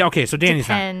 yeah. Okay, so Danny's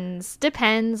not.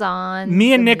 Depends on.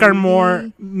 Me and the Nick are movie.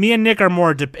 more. Me and Nick are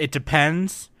more. It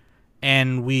depends,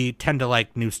 and we tend to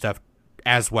like new stuff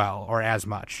as well or as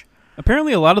much.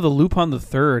 Apparently, a lot of the Lupin the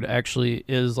Third actually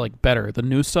is like better. The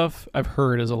new stuff I've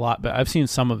heard is a lot better. I've seen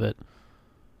some of it.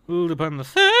 Lupin the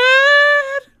Third.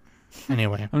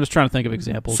 Anyway, I'm just trying to think of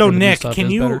examples. so where the new Nick, stuff can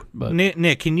is you better, but-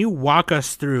 Nick, can you walk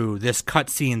us through this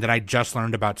cutscene that I just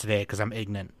learned about today because I'm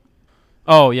ignorant?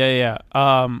 Oh yeah.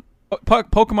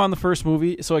 Pokemon the first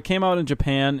movie. So it came out in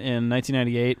Japan in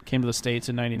 1998. Came to the States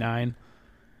in '99.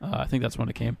 I think that's when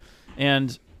it came.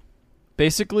 And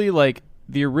basically, like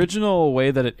the original way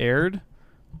that it aired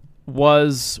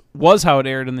was how it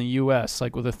aired in the U.S.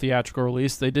 Like with a theatrical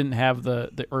release, they didn't have the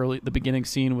beginning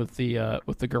scene with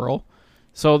the girl.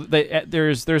 So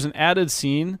there's an added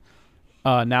scene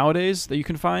nowadays that you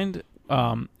can find.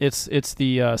 It's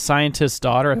the scientist's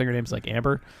daughter. I think her name's like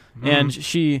Amber, and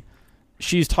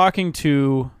she's talking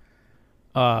to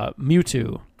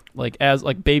Mewtwo, like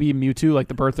baby Mewtwo, like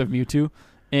the birth of Mewtwo,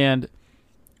 and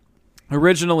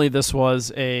originally this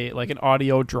was an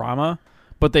audio drama,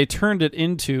 but they turned it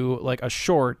into like a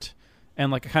short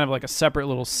and like kind of like a separate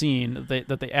little scene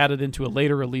that they added into a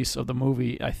later release of the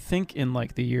movie. I think in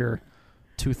like the year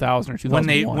 2000 or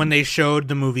 2001. When they showed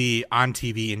the movie on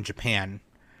TV in Japan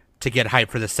to get hype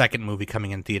for the second movie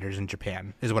coming in theaters in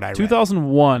Japan is what I read.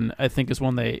 2001, I think, is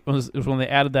when they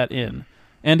added that in,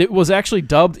 and it was actually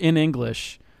dubbed in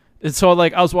English. And so,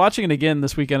 like, I was watching it again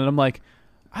this weekend, and I'm like,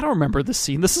 I don't remember this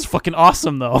scene. This is fucking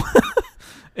awesome, though.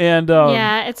 And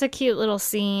yeah, it's a cute little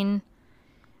scene.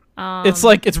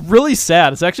 it's really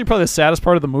sad. It's actually probably the saddest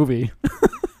part of the movie.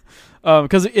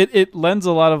 because it lends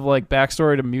a lot of like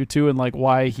backstory to Mewtwo and like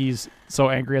why he's so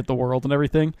angry at the world and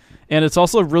everything. And it's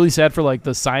also really sad for like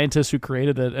the scientist who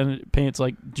created it, and it paints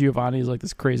like Giovanni as like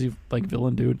this crazy like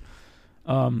villain dude.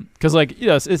 Because like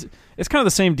it's kind of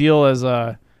the same deal as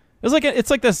it's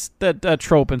like this that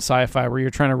trope in sci-fi where you're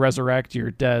trying to resurrect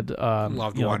your dead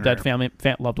Loved one, dead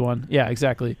or- loved one. Yeah,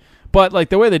 exactly. But like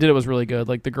the way they did it was really good.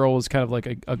 Like the girl was kind of like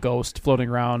a ghost floating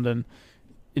around, and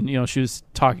she was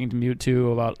talking to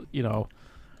Mewtwo about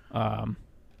I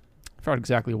forgot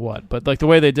exactly what, but like the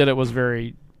way they did it was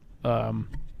very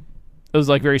it was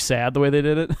like very sad the way they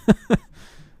did it.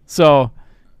 So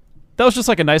that was just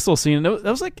like a nice little scene. It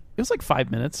was like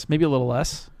 5 minutes, maybe a little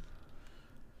less.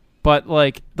 But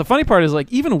like the funny part is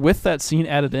like even with that scene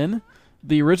added in,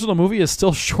 the original movie is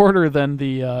still shorter than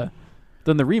the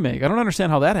remake. I don't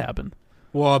understand how that happened.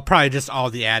 Well, probably just all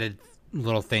the added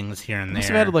little things here and They there. must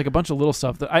have added like a bunch of little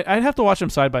stuff that I'd have to watch them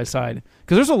side by side,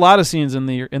 because there's a lot of scenes in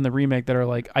the remake that are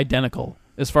like identical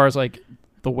as far as like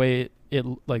the way it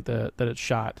like that it's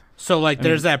shot. So like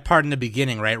there's that part in the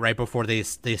beginning, right before they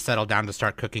settle down to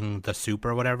start cooking the soup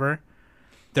or whatever.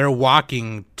 They're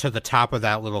walking to the top of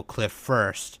that little cliff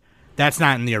first. That's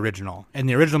not in the original. In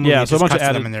the original movie, Yeah, it so a just bunch of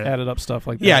cuts to them in added up stuff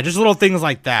like that. Yeah, just little things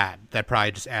like that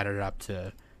probably just added up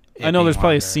to it I know being there's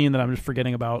probably a longer. scene that I'm just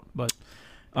forgetting about, but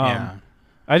Yeah.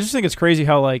 I just think it's crazy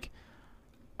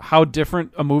how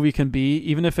different a movie can be,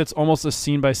 even if it's almost a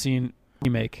scene by scene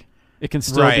remake. It can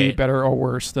still be Right. better or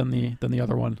worse than the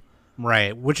other one.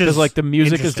 Right, which is Because like the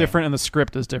music is interesting. different and the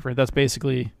script is different. That's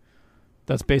basically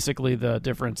the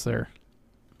difference there.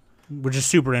 Which is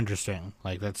super interesting.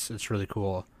 Like it's really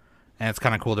cool, and it's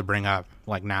kind of cool to bring up.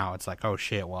 Like now, it's like, oh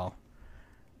shit, well,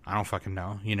 I don't fucking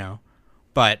know,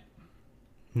 But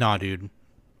no, dude,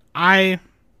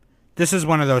 this is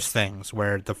one of those things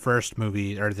where the first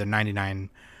movie or the '99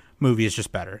 movie is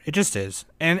just better. It just is,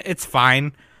 and it's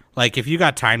fine. Like if you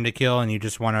got time to kill and you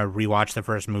just want to rewatch the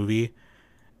first movie,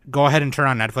 go ahead and turn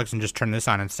on Netflix and just turn this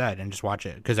on instead and just watch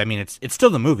it. Because I mean, it's still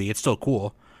the movie. It's still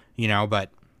cool, But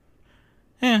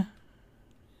It's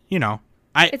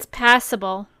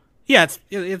passable. yeah,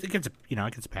 it gets it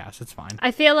gets a pass. It's fine.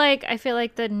 I feel like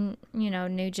the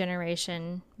new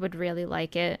generation would really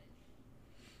like it.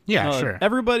 Yeah, sure.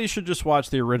 Everybody should just watch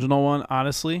the original one,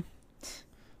 honestly.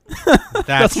 That's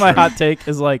That's my true. hot take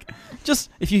is like, just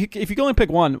if you can only pick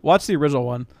one, watch the original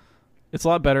one. It's a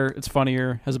lot better. It's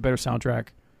funnier. Has a better soundtrack.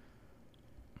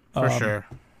 For sure.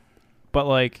 But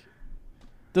like,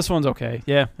 this one's okay.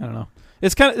 Yeah, I don't know.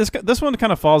 It's this one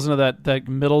kind of falls into that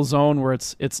middle zone where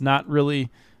it's not really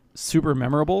super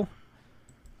memorable.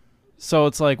 So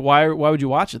it's like, why would you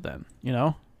watch it then?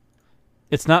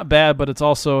 It's not bad, but it's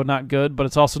also not good, but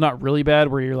it's also not really bad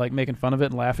where you're like making fun of it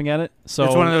and laughing at it. So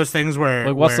It's one of those things where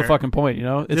like, what's the where- fucking point?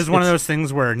 This is one of those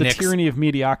things where the Nick's tyranny of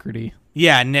mediocrity.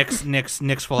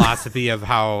 Nick's philosophy of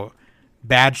how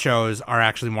bad shows are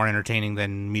actually more entertaining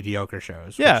than mediocre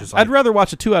shows. Yeah, which is like, I'd rather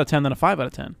watch a 2 out of 10 than a 5 out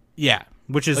of 10. yeah,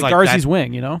 which is Like like Darcy's that,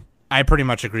 Wing, I pretty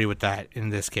much agree with that in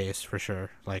this case for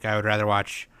sure. Like I would rather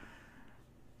watch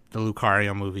the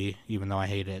Lucario movie, even though I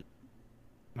hate it.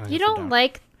 I think You it's so don't dumb.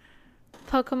 like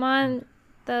Pokemon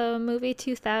the movie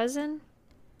 2000?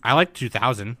 I like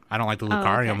 2000. I don't like the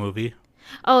Lucario okay. movie.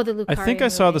 Oh, the Lucario I think I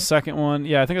saw the movie. second one.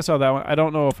 Yeah, I think I saw that one. I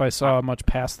don't know if I saw much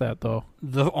past that though.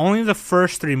 Only the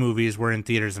first 3 movies were in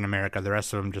theaters in America. The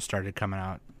rest of them just started coming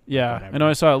out. Yeah, Whatever. I know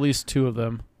I saw at least 2 of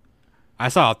them. I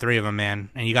saw all 3 of them, man.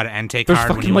 And you got an intake There's card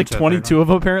when fucking you like went to the third 22 one. of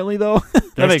them apparently though.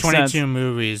 that There's makes 22 sense.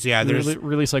 movies. Yeah, They there's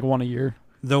release like one a year.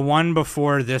 the one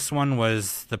before this one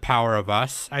was The Power of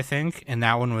Us, I think, and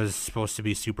that one was supposed to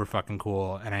be super fucking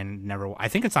cool. And I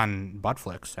think it's on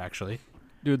Buttflix actually.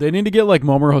 Dude, they need to get like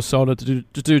Momoru Hosoda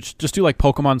to just do like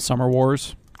Pokemon Summer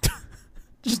Wars.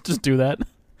 just do that.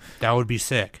 That would be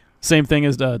sick. Same thing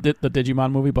as the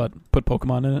Digimon movie, but put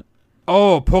Pokemon in it.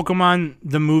 Oh, Pokemon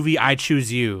the movie I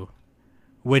Choose You,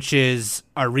 which is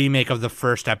a remake of the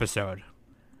first episode.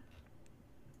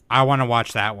 I want to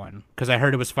watch that one because I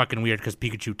heard it was fucking weird because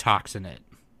Pikachu talks in it.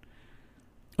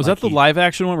 Was Like that the live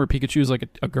action one where Pikachu is like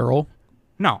a girl?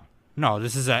 No,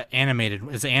 this is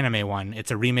it's an anime one.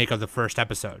 It's a remake of the first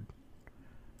episode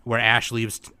where Ash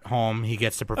leaves home. He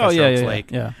gets to Professor Oak's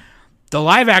Lake. Yeah. The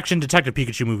live action Detective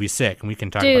Pikachu movie is sick, and we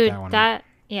can talk Dude, about that one.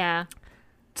 yeah.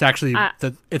 It's actually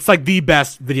it's like the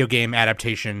best video game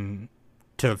adaptation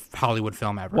to Hollywood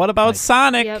film ever. What about Like,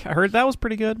 Sonic? Yep. I heard that was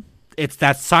pretty good.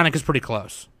 Sonic is pretty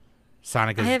close.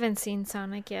 Sonic I is haven't seen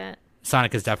Sonic yet.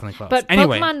 definitely close. But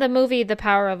Anyway, Pokemon the movie The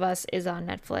Power of Us is on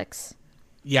Netflix.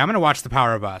 yeah, I'm gonna watch The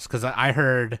Power of Us because I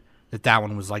heard that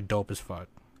one was like dope as fuck.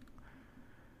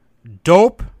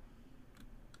 Dope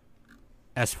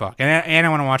as fuck. And I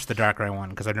want to watch the Darkrai one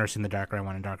because I've never seen the Darkrai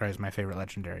one, and Darkrai is my favorite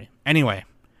legendary. Anyway,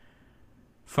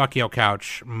 fuck Yo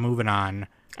Couch. Moving on.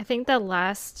 I think the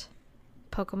last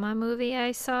Pokemon movie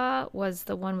I saw was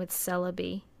the one with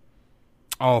Celebi.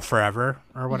 Oh, Forever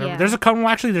or whatever. Yeah. There's a couple.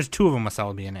 Actually, there's 2 of them with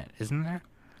Celebi in it, isn't there?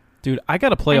 Dude, I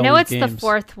gotta play I all know these it's games. the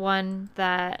 4th one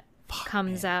that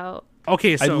comes out.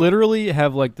 Okay, I so literally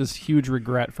have like this huge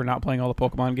regret for not playing all the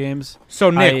Pokemon games. so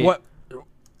Nick, I- what?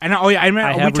 And oh yeah, I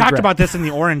remember we have talked regret. about this in the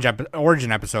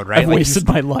Origin episode, right? I've Like, wasted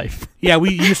my life.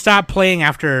 you stopped playing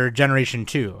after Generation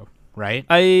 2, right?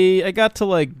 I got to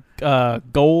like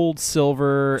gold,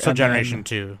 silver. So and Generation then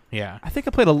 2, yeah. I think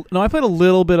I played a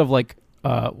little bit of like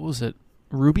what was it?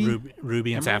 Ruby?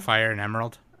 Ruby and Emerald? Sapphire and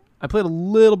Emerald. I played a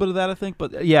little bit of that, I think,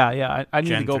 but yeah. I need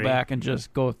Gen to go 3. back and just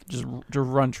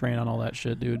run train on all that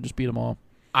shit, dude. Just beat them all.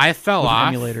 I fell With an off.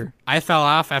 emulator. I fell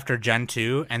off after Gen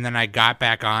 2, and then I got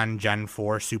back on Gen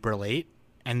 4 super late,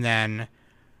 and then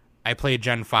I played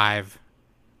Gen 5,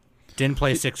 didn't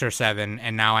play 6 or 7,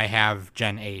 and now I have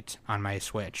Gen 8 on my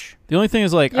Switch. The only thing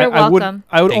is like You're I would welcome.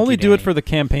 Thank you, only do it Danny. for the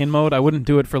campaign mode. I wouldn't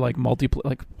do it for like multiplayer.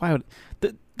 Like why would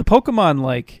the Pokemon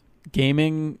like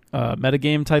gaming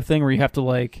metagame type thing where you have to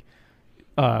like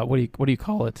what do you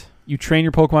call it? You train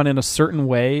your Pokemon in a certain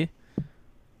way.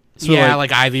 So Yeah,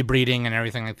 like Ivy breeding and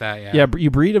everything like that, yeah. yeah, you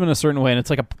breed them in a certain way, and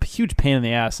it's like a huge pain in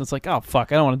the ass. It's like, oh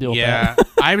fuck, I don't want to deal with Yeah, that.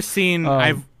 I've seen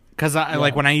because yeah.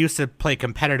 like when I used to play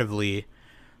competitively,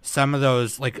 some of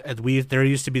those like there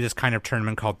used to be this kind of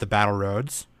tournament called the Battle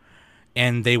Roads,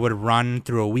 and they would run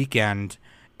through a weekend,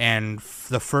 and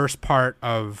the first part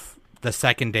of the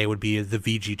second day would be the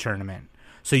VG tournament.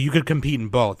 So you could compete in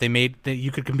both. They made that you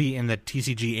could compete in the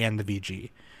TCG and the VG,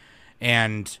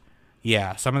 and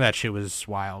yeah, some of that shit was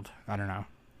wild. I don't know.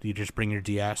 You just bring your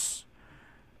DS,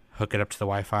 hook it up to the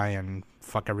Wi-Fi, and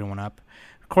fuck everyone up.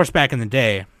 Of course, back in the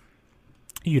day,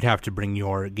 you'd have to bring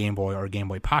your Game Boy or Game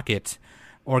Boy Pocket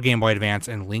or Game Boy Advance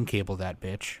and link cable that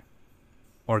bitch.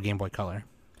 Or Game Boy Color.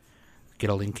 Get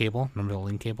a link cable. Remember the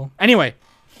link cable? Anyway.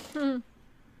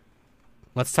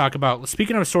 Let's talk about...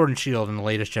 Speaking of Sword and Shield in the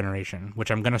latest generation,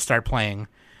 which I'm going to start playing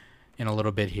in a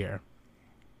little bit here.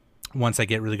 Once I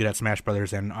get really good at Smash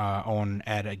Brothers and own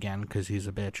Ed again, because he's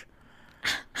a bitch.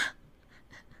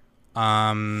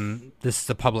 This is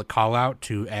a public call out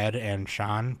to Ed and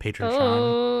Sean, patron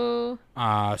Oh.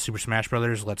 Sean. Super Smash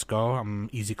Brothers, let's go.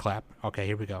 Easy clap. Okay,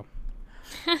 here we go.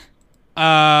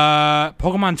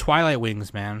 Pokemon Twilight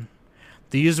Wings, man.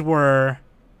 These were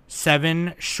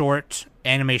 7 short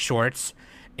anime shorts,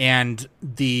 and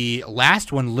the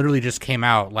last one literally just came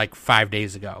out like 5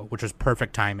 days ago, which was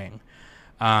perfect timing.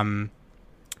 But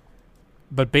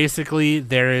basically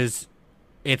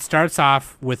it starts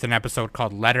off with an episode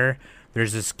called Letter.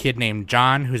 There's this kid named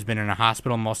John who's been in a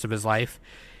hospital most of his life.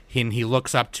 He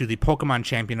looks up to the Pokemon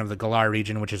champion of the Galar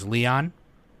region, which is Leon.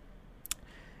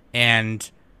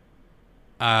 And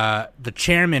the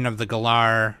chairman of the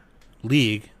Galar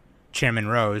League, Chairman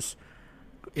Rose,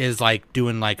 is like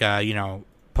doing like a,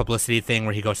 publicity thing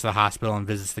where he goes to the hospital and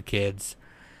visits the kids.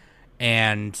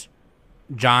 And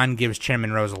John gives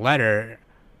Chairman Rose a letter,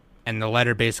 and the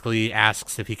letter basically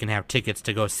asks if he can have tickets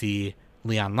to go see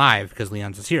Leon live because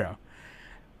Leon's his hero.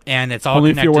 And it's all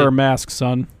Only connected. if you wear a mask,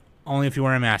 son. Only if you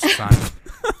wear a mask, son.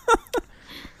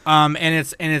 And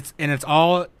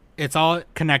it's all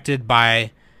connected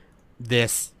by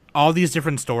this. All these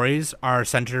different stories are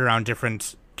centered around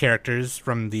different characters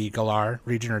from the Galar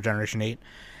region or Generation 8,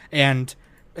 and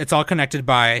it's all connected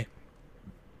by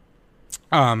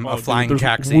a flying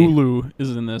taxi. Wooloo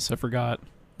is in this. I forgot.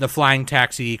 The flying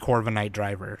taxi Corviknight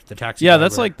driver. The taxi. Yeah, driver.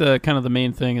 that's like the kind of the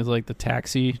main thing is like the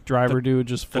taxi driver dude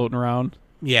just floating around.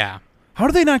 Yeah. How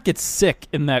do they not get sick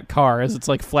in that car as it's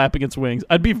like flapping its wings?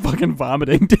 I'd be fucking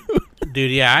vomiting, dude.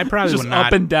 Dude, yeah, I probably Just would not.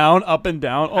 up and down, up and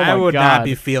down. Oh I my would god. not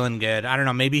be feeling good. I don't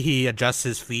know. Maybe he adjusts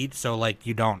his feet so like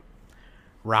you don't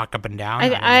rock up and down.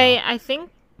 don't know. I think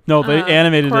No, they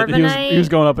animated it. He was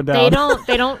going up and down.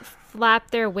 they don't flap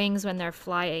their wings when they're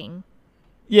flying.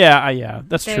 Yeah,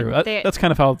 that's They're- true. That's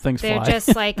kind of how things They're fly.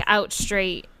 just like out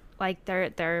straight, like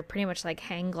they're pretty much like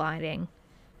hang gliding.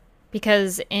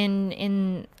 Because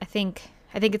in I think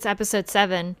it's episode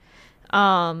 7,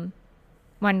 when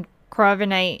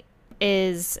Corviknight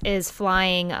is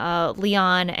flying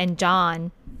Leon and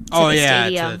John to Oh the yeah,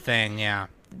 stadium, to the thing. Yeah,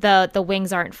 the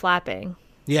wings aren't flapping.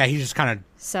 yeah. He's just kind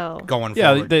So of going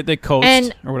yeah, forward. they coast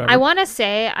and or whatever. I want to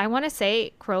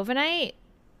say Corviknight,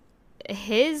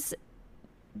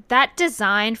 that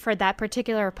design for that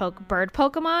particular bird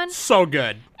Pokemon so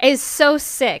good. is so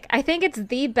sick. I think it's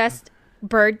the best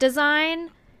bird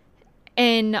design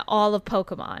in all of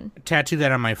Pokemon. Tattoo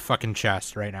that on my fucking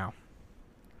chest right now.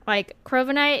 Like,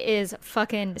 Corviknight is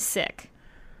fucking sick.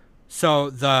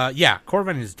 So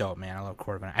Corviknight is dope, man. I love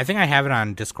Corviknight. I think I have it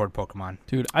on Discord Pokemon.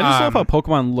 Dude, I just love how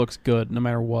Pokemon looks good no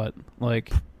matter what.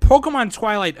 Like, Pokemon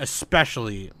Twilight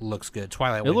especially looks good.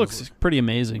 Twilight. it looks pretty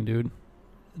amazing, dude.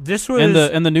 This was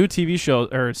And the new TV show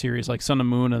or series like Sun and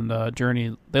Moon and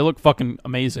Journey, they look fucking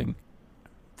amazing.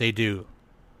 They do.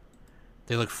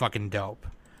 They look fucking dope.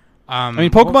 I mean,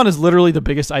 Pokemon is literally the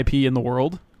biggest IP in the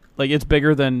world. Like, it's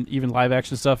bigger than even live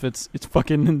action stuff. It's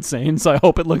fucking insane. So I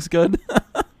hope it looks good.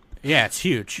 Yeah, it's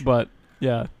huge. But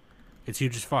yeah, It's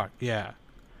huge as fuck. Yeah.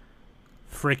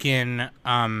 Freaking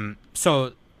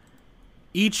so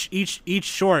each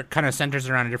short kind of centers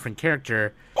around a different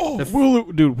character. oh,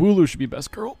 Wooloo, dude, Wooloo should be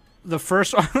best girl. The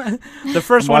first one the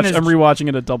first one is I'm rewatching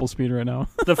it at double speed right now.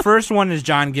 the first one is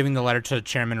John giving the letter to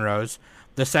Chairman Rose.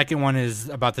 The second one is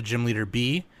about the gym leader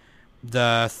B.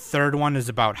 The third one is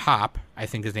about Hop, I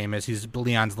think his name is. He's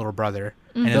Leon's little brother.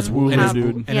 And That's his, Wooloo, and his,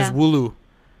 dude. And Yeah. his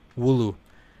Wooloo.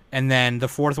 And then the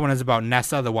fourth one is about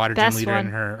Nessa, the water Best gym leader, one.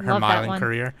 and her Love that modeling one.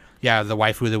 career. Yeah, the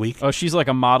waifu of the week. Oh, she's like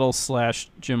a model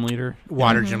 / gym leader.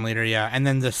 Water gym leader, yeah. And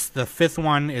then the fifth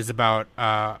one is about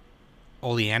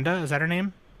Oleanda, is that her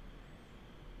name?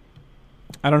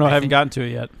 I don't know. I, I haven't think- gotten to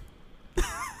it yet.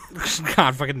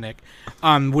 God, fucking Nick.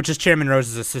 Which is Chairman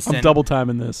Rose's assistant. I'm double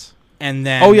timing this. And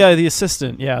then Oh yeah, the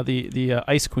assistant. Yeah, the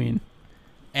Ice Queen.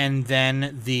 And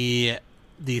then the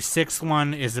sixth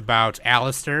one is about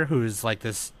Alistair, who's like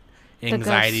this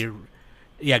anxiety,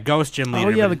 ghost gym leader. Oh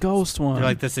yeah, but the ghost one. They're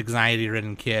like this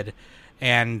anxiety-ridden kid,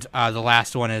 and the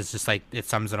last one is just like it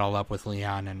sums it all up with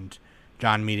Leon and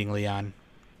John meeting Leon.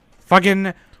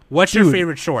 Fucking, what's your Dude.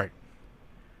 favorite short?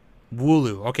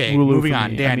 Wooloo. Okay, Wooloo moving for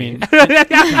on. me. Danny. I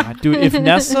mean, God, dude,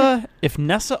 if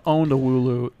Nessa owned a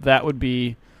Wooloo, that would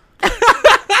be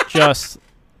just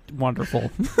wonderful.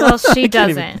 Well, she can't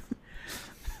even-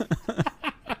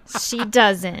 doesn't. She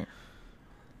doesn't.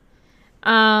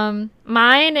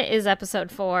 Mine is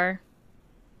episode 4.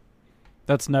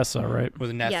 That's Nessa, right?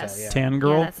 With Nessa, Yes. yeah. Tan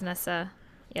girl. Yeah, that's Nessa.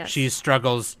 Yes. She's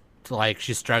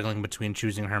struggling between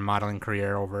choosing her modeling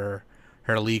career over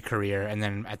her league career, and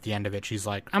then at the end of it, she's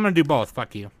like, "I'm gonna do both.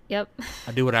 Fuck you. Yep.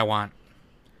 I do what I want."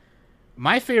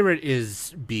 My favorite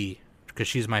is B because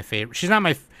she's my favorite.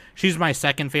 She's my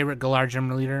second favorite Galar gym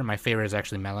leader. My favorite is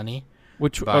actually Melanie.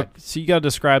 Which But- so you gotta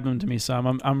describe them to me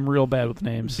some. I'm real bad with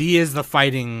names. B is the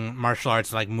fighting martial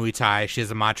arts like Muay Thai. She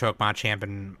has a Machoke, Machamp,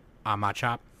 and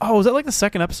Machop. Oh, is that like the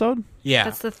second episode? Yeah,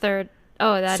 That's the third.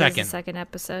 Oh, that is Second. the second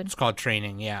episode. it's called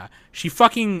training. Yeah, she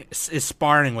fucking is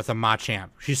sparring with a Machamp.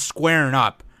 She's squaring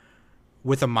up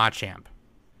with a Machamp.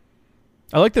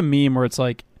 I like the meme where it's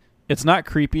like, it's not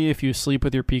creepy if you sleep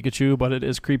with your Pikachu, but it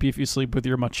is creepy if you sleep with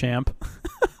your Machamp.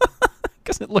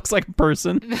 Because it looks like a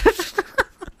person.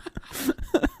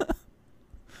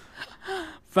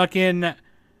 Fucking,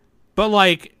 but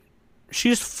like,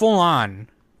 she's full on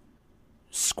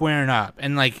squaring up,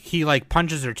 and like he like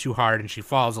punches her too hard, and she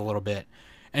falls a little bit,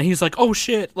 and he's like, "Oh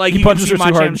shit!" Like He you can punches see her too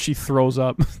hard Machamp- and she throws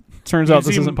up. Turns You out can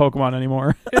this see- isn't Pokemon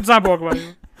anymore. It's not Pokemon.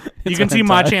 You It's can a see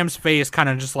hentai. Machamp's face, kind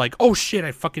of just like, "Oh shit!"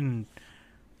 I fucking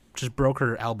just broke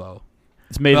her elbow.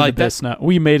 It's made But, an like, abyss now.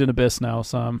 We made an abyss now,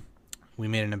 Sam. We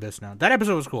made an abyss now. That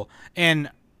episode was cool, and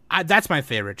that's my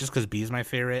favorite, just because B's my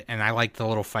favorite, and I like the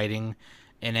little fighting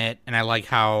in it, and I like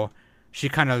how she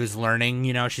kind of is learning.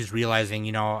 You know, she's realizing,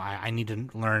 you know, I need to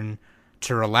learn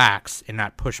to relax and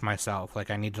not push myself. Like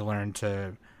I need to learn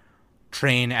to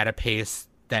train at a pace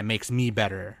that makes me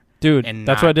better. Dude, And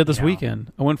that's what I not, did this you know.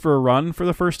 weekend. I went for a run for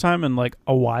the first time in like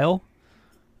a while,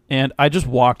 and I just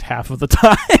walked half of the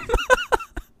time.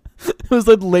 It was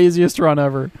the laziest run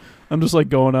ever. I'm just like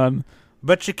going on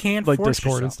But you can't like force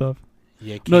Discord and yourself. stuff.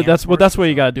 You No, can't that's force why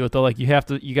you yourself. gotta do it though. Like you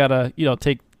gotta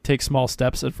take small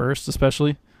steps at first,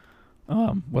 especially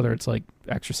whether it's like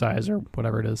exercise or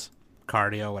whatever it is,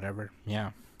 Cardio, whatever.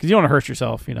 Yeah. because you don't want to hurt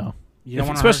yourself. You know, You don't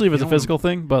wanna especially hurt- if it's you a don't wanna- physical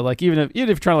thing. But like even if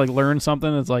you're trying to like learn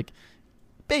something, it's like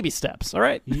baby steps. All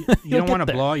right, You, You'll don't get want to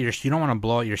there. blow out your. You don't want to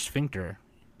blow out your sphincter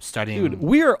studying. dude,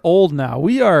 we are old now.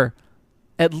 We are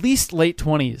at least late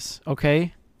 20s.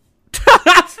 Okay,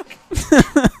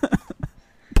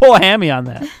 pull a hammy on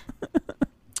that.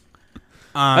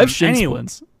 I have shin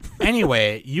splints.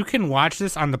 Anyway, you can watch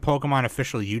this on the Pokemon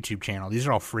official YouTube channel. These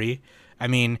are all free. I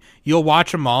mean, you'll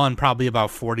watch them all in probably about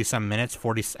 40-some minutes.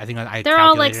 40, I think I They're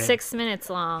all like calculated it. 6 minutes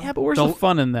long. Yeah, but where's The- the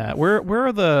fun in that? Where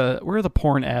are the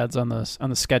porn ads on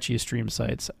the sketchy stream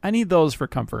sites? I need those for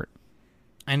comfort.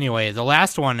 Anyway, the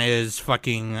last one is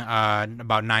fucking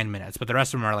about 9 minutes, but the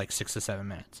rest of them are like 6 to 7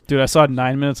 minutes. Dude, I saw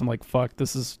 9 minutes. I'm like, fuck,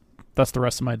 that's the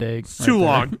rest of my day. It's too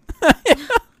long.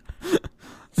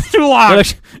 It's too That long.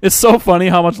 actually, it's so funny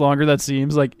how much longer that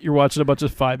seems. Like you're watching a bunch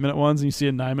of 5-minute ones and you see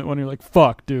a 9-minute one, and you're like,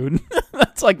 "Fuck, dude."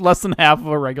 That's like less than half of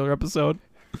a regular episode.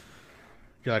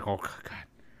 You're like, oh god,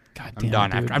 God I'm damn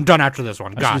done it, dude. after. I'm done after this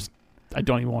one. God. I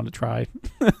don't even want to try.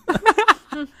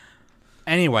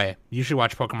 Anyway, you should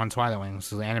watch Pokemon Twilight Wings.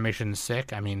 The animation is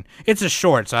sick. I mean, it's a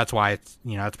short, so that's why it's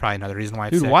that's probably another reason why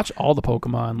it's Dude, sick. watch all the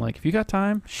Pokemon. Like, if you got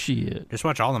time, shit. Just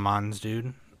watch all the Mons,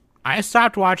 dude. I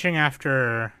stopped watching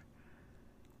after,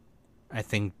 I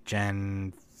think,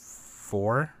 Gen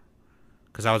 4,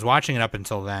 because I was watching it up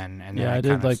until then. And then Yeah, I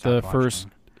did kinda like the stopped first.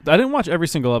 watching. I didn't watch every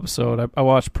single episode. I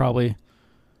watched probably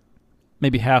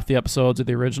maybe half the episodes of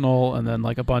the original, and then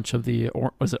like a bunch of the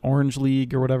was it Orange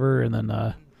League or whatever, and then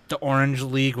The Orange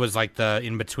League was like the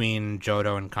in between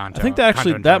Johto and Kanto. I think that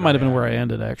actually Kanto and that Johto, might have been yeah. where I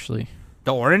ended actually.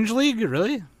 The Orange League,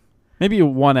 really? Maybe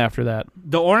one after that.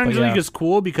 The Orange But yeah. League is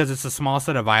cool because it's a small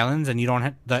set of islands, and you don't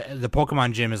have the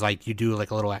Pokemon gym is like you do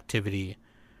like a little activity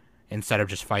instead of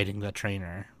just fighting the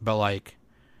trainer. But like,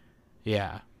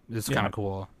 yeah, it's Yeah. kind of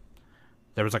cool.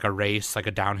 There was like a race, like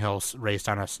a downhill race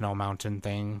on a snow mountain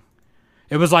thing.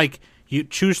 It was like you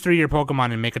choose 3 of your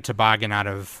Pokemon and make a toboggan out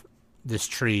of this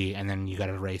tree, and then you got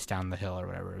to race down the hill or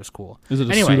whatever. It was cool. Is it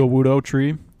a Anyway. Sudowoodo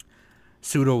tree?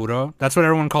 Sudowoodo. That's what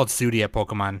everyone called Sudi at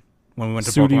Pokemon when we went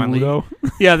to Pokemon League.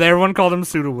 Sudowoodo. Yeah, everyone called him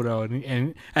Sudowoodo,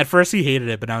 and at first he hated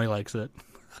it, but now he likes it.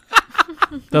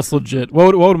 That's legit.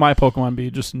 What would my Pokemon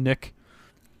be? Just Nick.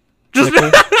 Just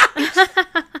Nickel?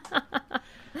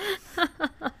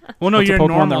 well, no, What's a you're Pokemon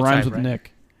normal that rhymes type, with right?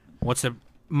 Nick? What's it?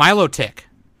 Milotic.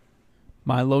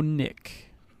 Milo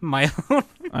Nick. Milo.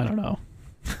 I don't know.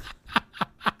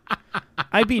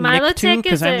 I'd be Milotic Nick too is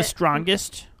because I'm a- the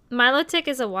strongest. Milotic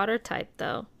is a water type,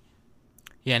 though.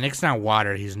 Yeah, Nick's not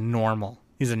water. He's normal.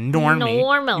 He's a normie.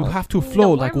 Normal. You have to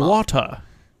flow like Normal. water.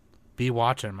 Be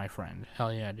water, my friend.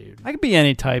 Hell yeah, dude. I could be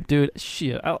any type, dude.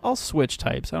 Shit, I'll switch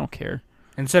types. I don't care.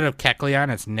 Instead of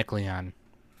Kecleon, it's Nickleon.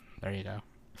 There you go.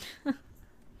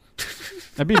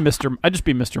 I'd just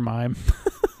be Mr. Mime.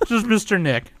 Just Mr.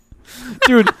 Nick.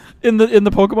 Dude, in the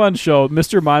Pokemon show,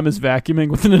 Mr. Mime is vacuuming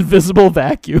with an invisible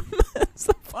vacuum.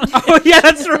 Oh yeah,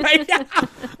 that's right.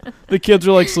 The kids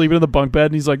are like sleeping in the bunk bed,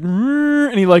 and he's like, "Rrr,"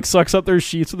 and he like sucks up their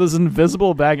sheets with his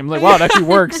invisible vacuum. I'm like, wow, it actually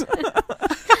works.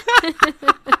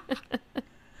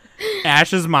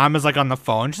 Ash's mom is like on the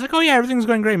phone. She's like, "Oh yeah, everything's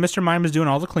going great. Mr. Mime is doing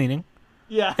all the cleaning."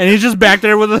 Yeah. And he's just back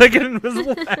there with like an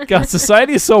invisible vacuum. God,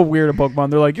 society is so weird in Pokemon.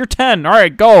 They're like, you're 10. All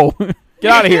right, go.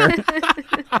 Get out of here.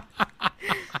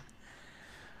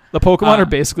 The Pokemon are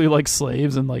basically like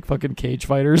slaves and like fucking cage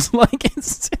fighters. Like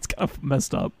it's kind of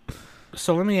messed up.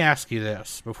 So let me ask you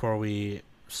this before we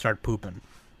start pooping.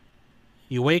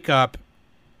 You wake up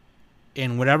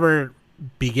in whatever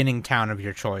beginning town of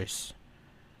your choice,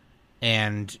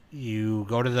 and you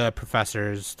go to the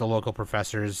local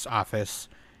professor's office,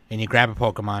 and you grab a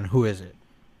Pokemon. Who is it?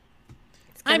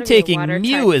 It's gotta I'm be a taking water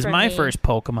Mew type as for my me. first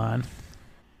Pokemon.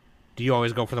 Do you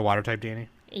always go for the water type, Danny?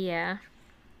 Yeah.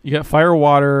 You got fire,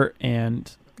 water,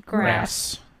 and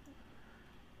Grass.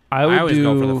 I I always do,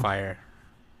 go for the fire.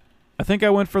 I think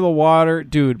I went for the water,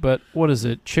 dude. But what is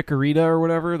it, Chikorita or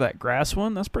whatever? That grass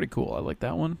one. That's pretty cool. I like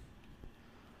that one.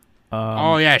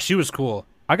 Oh yeah, she was cool.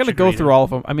 I gotta go Chikorita. through all of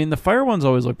them. I mean, the fire ones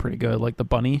always look pretty good. Like the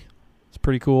bunny, it's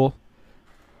pretty cool.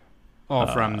 Oh,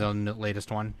 from the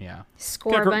latest one, yeah.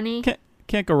 Score bunny.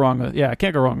 Can't go wrong with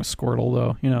can't go wrong with Squirtle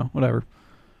though. You know, whatever.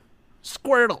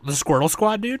 Squirtle, the Squirtle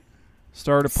Squad, dude.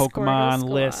 Start a Squirtle Pokemon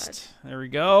Squad. list. There we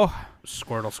go.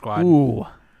 Squirtle Squad. Ooh.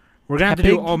 We're gonna have to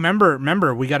do. Tepig? Oh,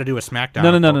 remember, we got to do a SmackDown.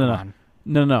 No, of no, no, no,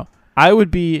 Pokemon. No. I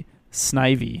would be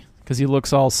Snivy because he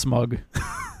looks all smug.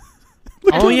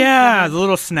 Oh yeah, the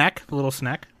little snack,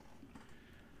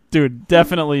 Dude,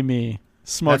 definitely me.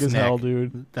 Smug That's as hell, Nick.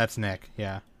 dude. That's Nick.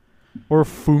 Yeah. Or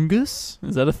Fungus?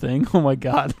 Is that a thing? Oh my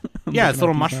god. I'm Yeah, it's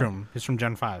looking little up these now. mushroom. He's from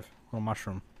Gen 5. Little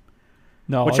mushroom.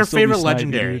 No. What's I'd your still be favorite Snivy,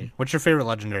 legendary? dude. What's your favorite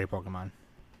legendary Pokemon?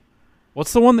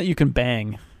 What's the one that you can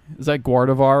bang? Is that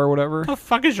Gardevoir or whatever? What the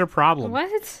fuck is your problem?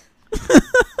 What?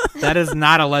 That is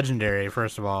not a legendary,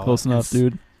 first of all. Close enough,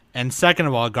 dude. And second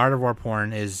of all, Gardevoir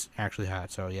porn is actually hot,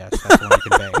 so yes, that's the one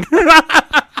you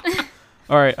can bang.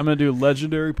 All right, I'm gonna do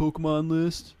legendary Pokemon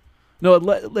list. No,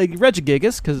 like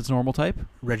Regigigas because it's normal type.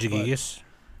 Regigigas.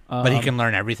 But he Um, can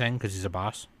learn everything because he's a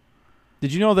boss.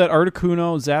 Did you know that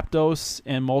Articuno, Zapdos,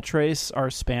 and Moltres are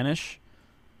Spanish?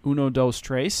 Uno, dos,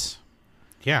 tres.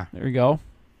 Yeah. There you go.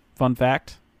 Fun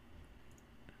fact.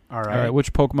 All right. All right,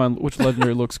 which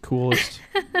legendary looks coolest?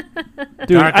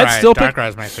 Dude, I'd still pick. Darkrai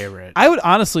is my favorite. I would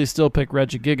honestly still pick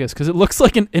Regigigas because it looks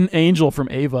like an angel from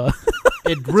Ava.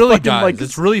 It really fucking does. like-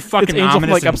 it's really fucking It's angel from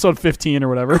ominous like and episode 15 or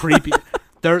whatever. creepy.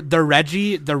 the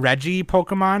Reggie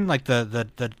Pokemon, like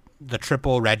the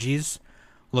triple Reggies,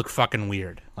 look fucking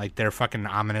weird. Like they're fucking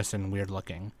ominous and weird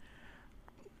looking.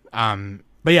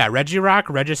 But yeah, Regirock,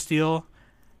 Registeel,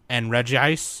 and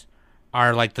Regice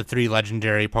are like the 3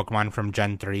 legendary Pokemon from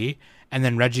Gen 3, and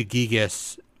then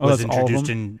Regigigas was that's all of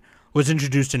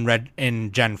introduced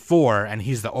in Gen 4, and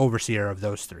he's the overseer of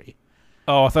those 3.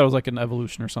 Oh, I thought it was like an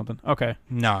evolution or something. Okay.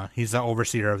 No, he's the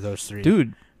overseer of those 3.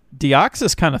 Dude,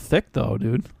 Deoxys kind of thick though,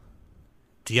 dude.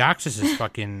 Deoxys is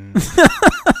fucking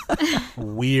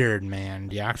weird, man.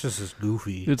 Deoxys is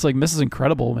goofy. It's like Mrs.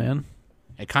 Incredible, man.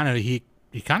 It kind of he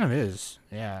kind of is.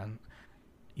 Yeah.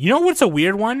 You know what's a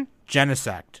weird one?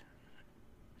 Genesect.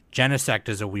 Genesect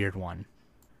is a weird one.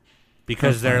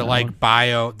 Because they're like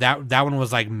bio. That one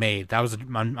was like made. That was a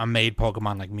made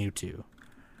Pokemon like Mewtwo.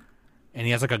 And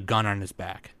he has like a gun on his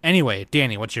back. Anyway,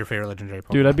 Danny, what's your favorite legendary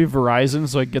Pokemon? Dude, I'd be Verizon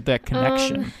so I get that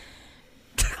connection.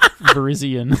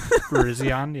 Virizion.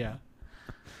 Virizion, yeah.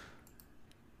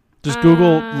 Just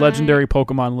Google legendary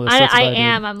Pokemon list. That's what I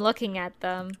am. did. I'm looking at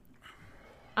them.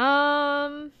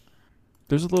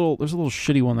 There's a little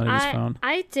shitty one that I just found.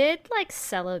 I did like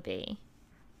Celebi.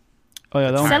 Oh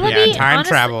yeah, that one. Celebi, yeah, time honestly,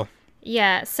 travel.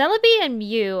 Yeah, Celebi and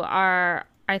Mew are,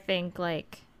 I think,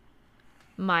 like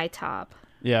my top.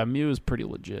 Yeah, Mew is pretty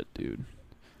legit, dude.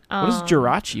 What is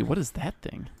Jirachi? What is that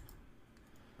thing?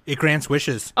 It grants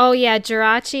wishes. Oh yeah,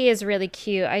 Jirachi is really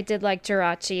cute. I did like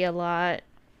Jirachi a lot.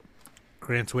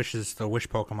 Grants wishes, the wish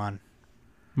Pokemon.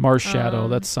 Mars Shadow.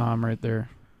 That's Sam right there.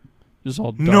 Just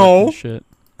all dark No. and shit.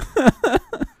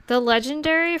 The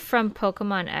legendary from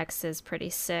Pokemon X is pretty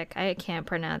sick. I can't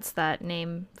pronounce that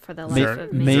name for the life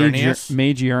of me. Xerneas?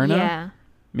 Magearna? Yeah.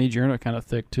 Magearna kind of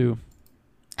thick too.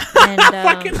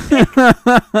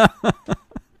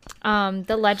 And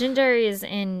the legendaries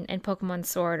in Pokemon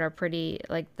Sword are pretty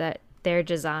like that. Their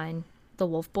design, the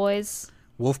Wolf Boys.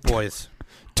 Wolf Boys.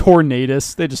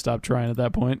 Tornadus. They just stopped trying at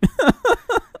that point.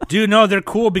 Dude, no, they're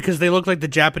cool because they look like the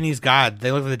Japanese god.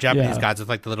 They look like the Japanese Yeah. gods with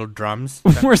like the little drums.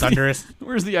 Where's Thunderous.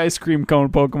 Where's the ice cream cone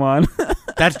Pokemon?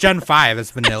 That's Gen 5.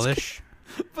 It's Vanillish.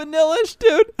 Vanillish,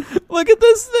 dude. Look at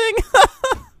this thing.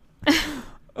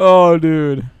 Oh,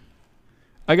 dude.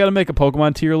 I got to make a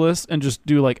Pokemon tier list and just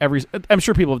do like every. I'm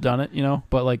sure people have done it, you know,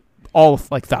 but like all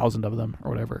like 1,000 of them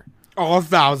or whatever. All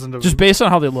 1,000 of Just them. based on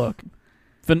how they look.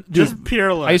 Dude, Just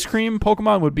pure look. ice cream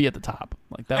Pokemon would be at the top.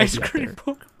 Like that. Ice would be cream up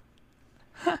there. Pokemon.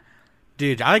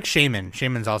 Dude, I like Shaman.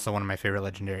 Shaman's also one of my favorite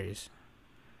legendaries.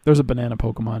 There's a banana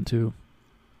Pokemon too.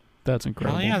 That's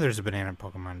incredible. Hell yeah, there's a banana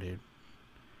Pokemon, dude.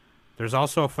 There's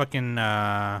also a fucking.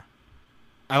 I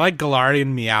like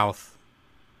Galarian Meowth.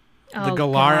 Oh, The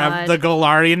God.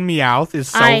 Galarian Meowth is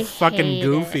so I fucking hate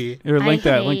goofy. Here, link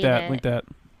I that. Link hate that. it. Link that.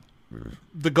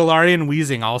 The Galarian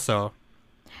Weezing also.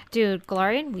 Dude,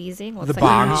 Galarian Weezing looks The like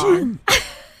Bong. a dog.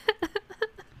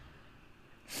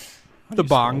 The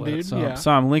Bong, Spell that, dude. Sam? Yeah.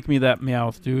 Sam, link me that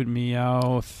Meowth, dude.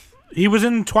 Meowth. He was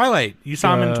in Twilight. You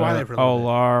saw him in Twilight for a little bit.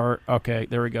 Lar. Okay,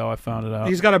 there we go. I found it out.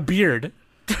 He's got a beard.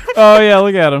 Oh yeah,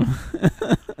 look at him.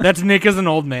 That's Nick as an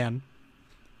old man.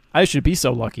 I should be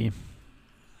so lucky.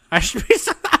 I should be.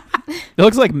 It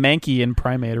looks like Mankey in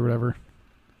Primate or whatever.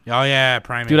 Oh yeah,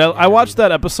 Primate. Dude, yeah, I watched dude.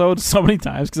 that episode so many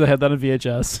times because I had that on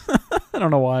VHS. I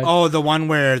don't know why. Oh, the one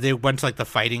where they went to like the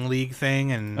fighting league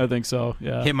thing and I think so.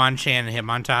 Yeah. Hitmonchan and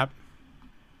Hitmontop.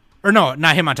 Or no,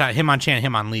 not Hitmontop. Hitmonchan and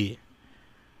Hitmonlee.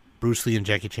 Bruce Lee and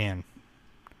Jackie Chan.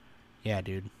 Yeah,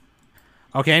 dude.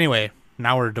 Okay, anyway,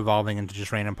 now we're devolving into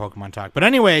just random Pokemon talk. But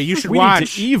anyway, you should we watch. need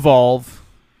to evolve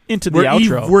into the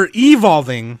outro. We're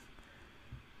evolving.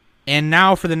 And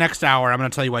now for the next hour, I'm going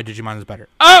to tell you why Digimon is better.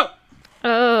 Oh!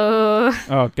 Oh.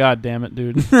 Oh god damn it,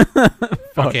 dude.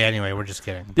 Okay, anyway, we're just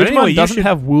kidding. But Digimon anyway, you doesn't should.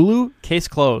 have Wooloo. Case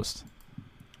closed.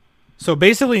 So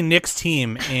basically, Nick's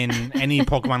team in any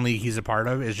Pokemon League he's a part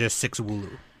of is just 6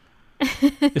 Wooloo.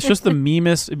 It's just the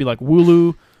memest. It'd be like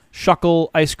Wooloo, Shuckle,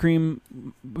 Ice Cream,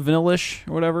 Vanillish,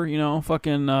 or whatever. You know,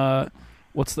 fucking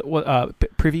what's the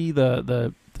Privy,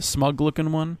 the smug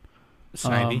looking one.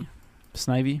 Snivy.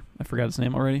 Snivy. I forgot his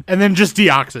name already. And then just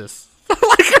Deoxys.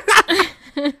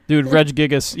 Dude,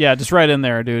 Regigigas. Yeah, just right in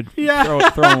there, dude. Yeah.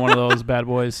 Throw in one of those bad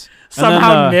boys. And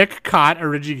Somehow then, Nick caught a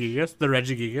Regigigas, the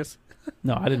Regigigas.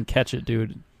 No, I didn't catch it,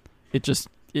 dude. It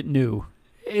knew.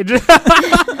 It just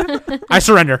I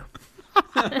surrender.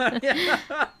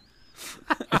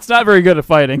 It's not very good at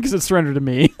fighting because it surrendered to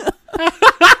me.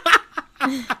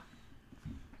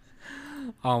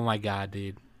 Oh my god,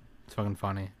 dude. It's fucking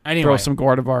funny. Anyway. Throw some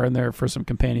Gardevoir in there for some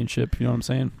companionship. You know what I'm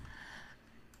saying?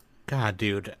 God,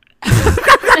 dude.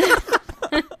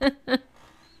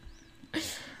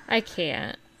 I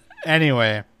can't.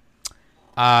 Anyway.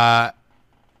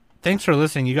 thanks for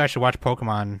listening. You guys should watch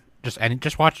Pokemon. Just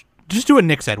do what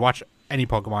Nick said. Watch any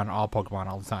Pokemon, all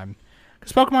the time.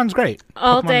 Because Pokemon's great.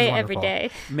 All Pokemon day, is every wonderful.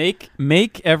 day.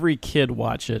 Make every kid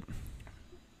watch it.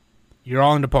 You're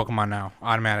all into Pokemon now,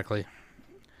 automatically.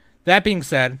 That being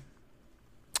said,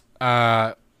 you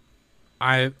know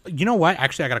what?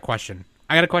 Actually, I got a question.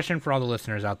 I got a question for all the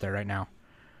listeners out there right now.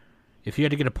 If you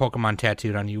had to get a Pokemon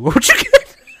tattooed on you, what would you get?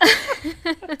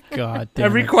 God damn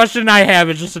Every it. question I have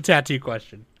is just a tattoo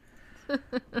question.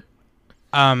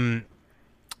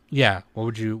 Yeah. What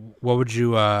would you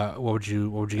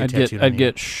get tattooed on I'd you?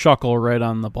 get Shuckle right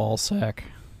on the ball sack.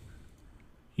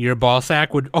 Your ball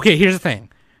sack would... Okay, here's the thing.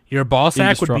 Your ball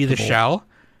sack would be the Indestructible. shell,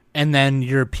 and then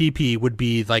your PP would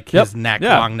be like his neck,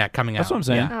 yeah. long neck coming out. That's what I'm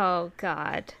saying. Yeah. Oh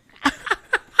God.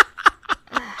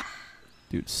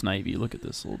 Dude, Snivy, look at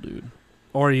this little dude.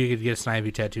 Or you could get a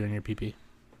Snivy tattoo on your PP.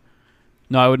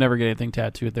 No, I would never get anything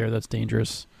tattooed there. That's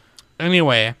dangerous.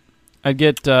 Anyway, I'd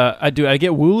get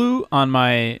Wooloo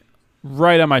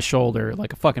right on my shoulder,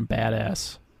 like a fucking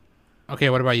badass. okay,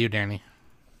 what about you, Danny?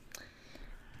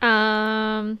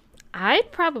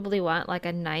 I'd probably want like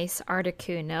a nice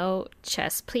Articuno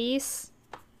chest piece.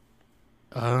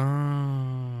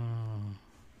 Don't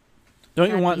you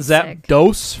That'd want be Zap sick.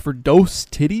 Dose for Dose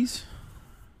titties?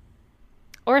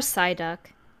 Or Psyduck.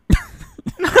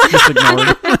 Just ignore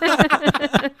it.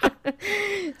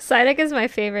 Psyduck is my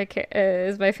favorite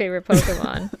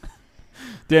Pokemon.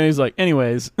 Danny's like,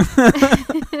 anyways.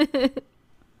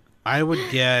 I would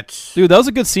get... Dude, that was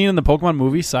a good scene in the Pokemon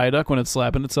movie, Psyduck, when it's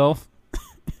slapping itself.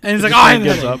 And he's like, It oh, just I'm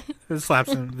gives gonna... up. It slaps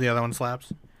and the other one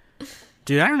slaps.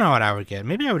 Dude, I don't know what I would get.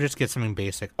 Maybe I would just get something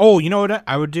basic. Oh, you know what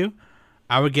I would do?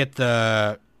 I would get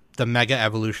the Mega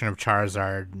Evolution of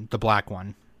Charizard, the black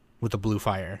one, with the blue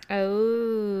fire.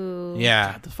 Oh.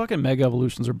 Yeah. The fucking Mega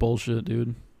Evolutions are bullshit,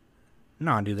 dude.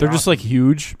 No, dude. They're just awesome. like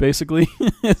huge, basically.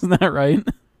 Isn't that right?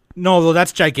 No, well,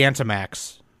 that's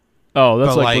Gigantamax. Oh, that's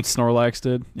But, like what like, Snorlax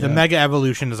did. The Yeah. Mega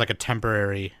Evolution is like a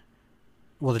temporary...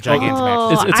 Well, the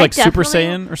Gigantamax. Oh, It's I like Super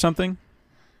definitely- Saiyan or something.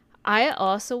 I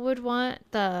also would want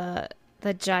the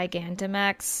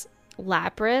Gigantamax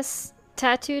Lapras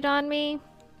tattooed on me.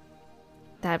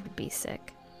 That would be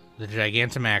sick. The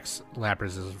Gigantamax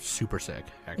Lapras is super sick,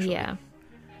 actually. Yeah.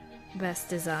 Best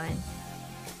design.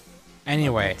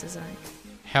 Anyway, Best design.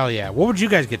 hell yeah. What would you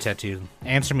guys get tattooed?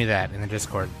 Answer me that in the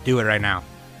Discord. Do it right now.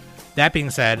 That being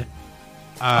said,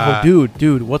 Oh,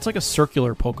 dude, what's like a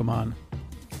circular Pokemon?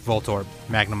 Voltorb,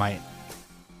 Magnemite.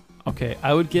 Okay,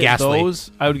 I would get Ghastly. those.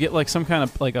 I would get like some kind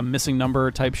of like a missing number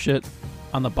type shit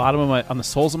on the bottom of on the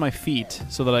soles of my feet,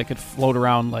 so that I could float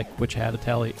around like Witch Hat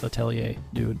Atelier,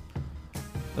 dude.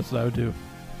 That's what I would do.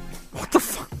 What the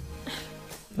fuck?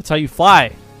 That's how you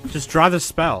fly. Just draw the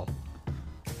spell.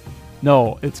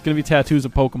 No, it's gonna be tattoos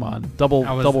of Pokemon. Double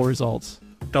results.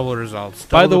 Double results.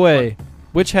 By Double the way,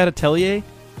 Witch Hat Atelier,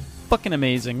 fucking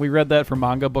amazing. We read that for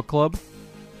Manga Book Club.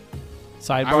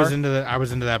 Sidebar. I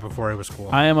was into that before it was cool.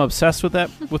 I am obsessed with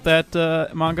that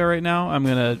manga right now. I'm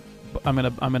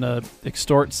gonna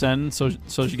extort Sen so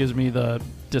she gives me the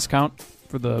discount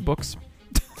for the books.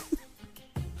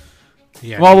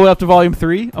 yeah. I'm all the way up to volume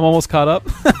 3. I'm almost caught up.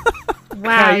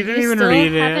 Wow, you didn't even still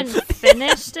read it. haven't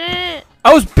finished it?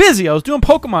 I was busy. I was doing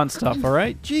Pokemon stuff. All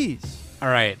right. Jeez. All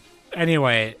right.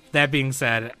 Anyway, that being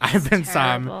said, I've been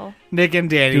Sam, Terrible. Nick, and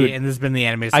Danny, Dude, and this has been the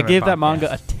Anime I Summit gave that Podcast.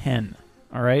 manga a 10.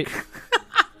 All right.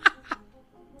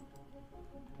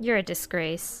 You're a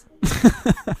disgrace.